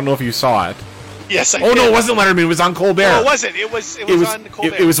retired. I don't know if you saw it. Yes, I Oh did. no, it wasn't Letterman. It was on Colbert. No, it wasn't. It was on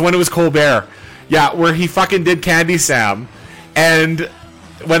Colbert. It was when it was Colbert. Yeah, where he fucking did Candy Sam, and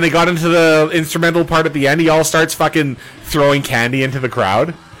when they got into the instrumental part at the end, he all starts fucking throwing candy into the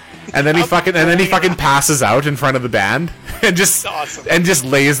crowd, and then he fucking passes out in front of the band and just awesome. and just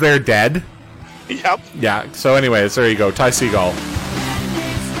lays there dead. Yep. Yeah. So, anyways, there you go, Ty Segall.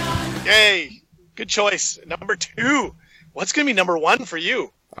 Yay. Good choice. Number 2. What's going to be number 1 for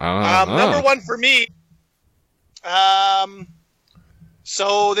you? Number 1 for me.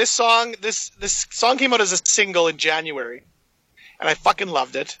 So this song came out as a single in January, and I fucking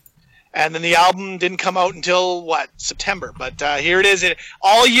loved it. And then the album didn't come out until September. But here it is.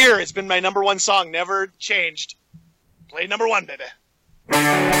 All year, it's been my number 1 song. Never changed. Play number 1, baby.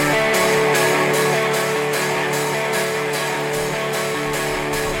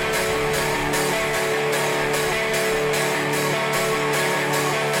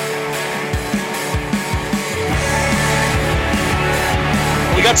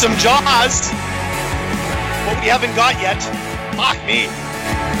 We got some Jaws. What we haven't got yet. Fuck me.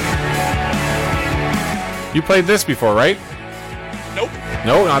 You played this before, right? Nope.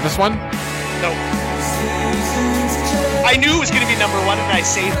 No, not this one. Nope. I knew it was going to be number 1, and I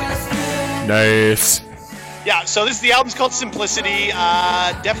saved it. Nice. Yeah. So the album's called Simplicity.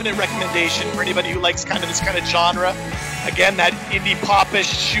 Definite recommendation for anybody who likes this kind of genre. Again, that indie popish,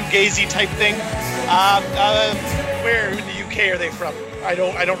 shoegazy type thing. Where in the UK are they from? I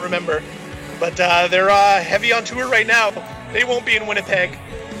don't remember, but they're heavy on tour right now. They won't be in Winnipeg,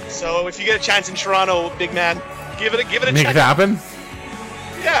 so if you get a chance in Toronto, big man, give it a Make check. it happen.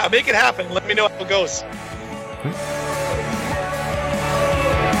 Yeah, make it happen. Let me know how it goes.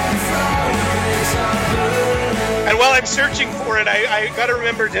 And while I'm searching for it, I got to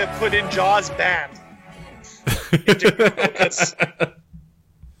remember to put in Jaws band. Because,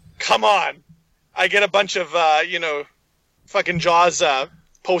 come on, I get a bunch of fucking Jaws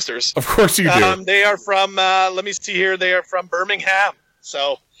posters. Of course you do. They are from, let me see here, they are from Birmingham.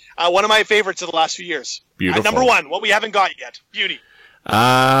 So, one of my favorites of the last few years. Beautiful. Number 1, what we haven't got yet. Beauty.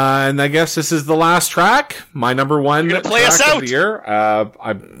 And I guess this is the last track. My number 1 You're gonna play track us out. of the year.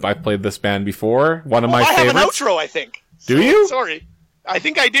 I've played this band before. One of my I favorites. have an outro, I think. Do you? Sorry. I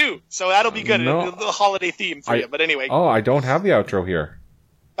think I do. So that'll be good. No. A little holiday theme for you. But anyway. Oh, I don't have the outro here.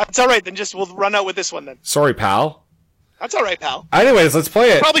 That's all right. Then we'll run out with this one then. Sorry, pal. That's all right, pal. Anyways, let's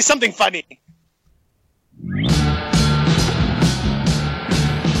play it. Probably something funny.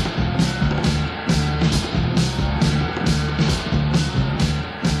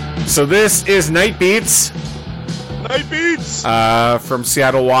 So this is Night Beats. Night Beats. From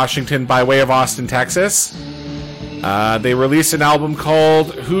Seattle, Washington, by way of Austin, Texas. They released an album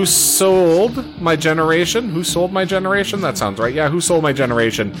called Who Sold My Generation? Who Sold My Generation? That sounds right. Yeah, Who Sold My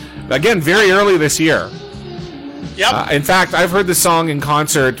Generation? Again, very early this year. Yep. In fact, I've heard this song in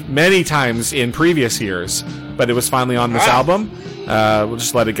concert many times in previous years, but it was finally on this album. We'll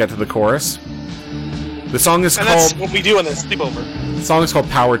just let it get to the chorus. The song is And called... that's what we do on the Sleepover. The song is called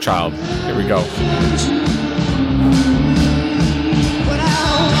Power Child. Here we go.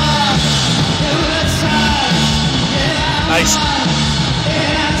 Nice.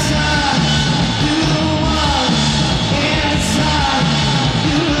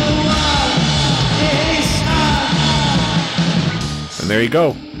 And there you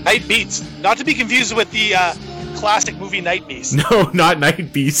go. Night Beats. Not to be confused with the classic movie Night Beast. No, not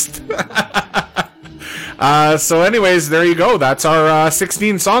Night Beast. So anyways, there you go. That's our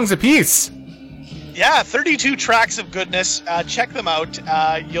 16 songs apiece. Yeah, 32 tracks of goodness. Check them out.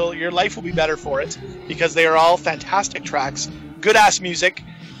 Your life will be better for it because they are all fantastic tracks. Good ass music.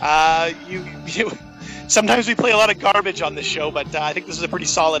 Sometimes we play a lot of garbage on this show, but I think this is a pretty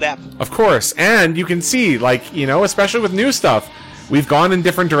solid app. Of course, and you can see, especially with new stuff, we've gone in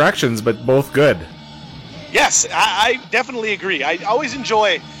different directions, but both good. Yes, I definitely agree. I always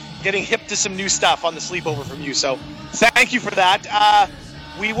enjoy getting hip to some new stuff on the Sleepover from you, so thank you for that.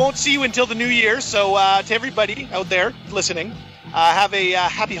 We won't see you until the new year, so to everybody out there listening, have a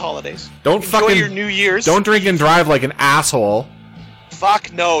happy holidays. Enjoy your New Year's. Don't drink and drive like an asshole.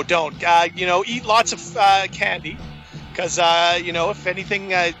 Fuck no, don't. Eat lots of candy, because if anything,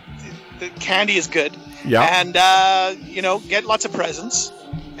 the candy is good. Yeah. And get lots of presents,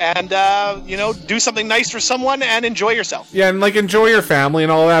 and do something nice for someone, and enjoy yourself. Yeah, and enjoy your family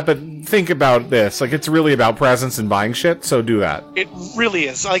and all that, but think about this. It's really about presents and buying shit, so do that. It really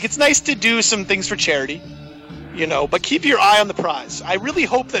is. It's nice to do some things for charity, but keep your eye on the prize. I really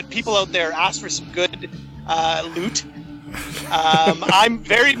hope that people out there ask for some good loot. I'm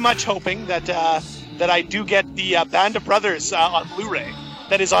very much hoping that I do get the Band of Brothers on Blu-ray,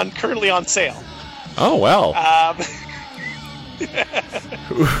 that is currently on sale. Oh, well. I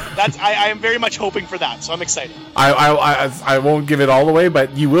am very much hoping for that, so I'm excited. I won't give it all away,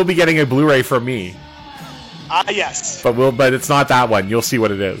 but you will be getting a Blu-ray from me. Yes. But it's not that one. You'll see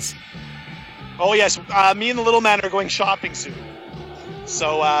what it is. Oh, yes. Me and the little man are going shopping soon.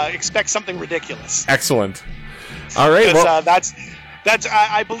 So expect something ridiculous. Excellent. All right. Well, that's.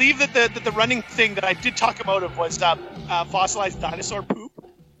 I believe that the running thing that I did talk about was fossilized dinosaur poop.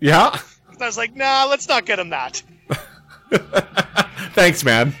 Yeah. I was like, nah, let's not get him that. Thanks,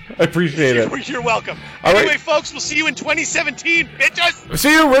 man. I appreciate it. You're welcome. All anyway, right. folks, we'll see you in 2017, bitches.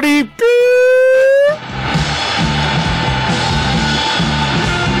 See you. Ready?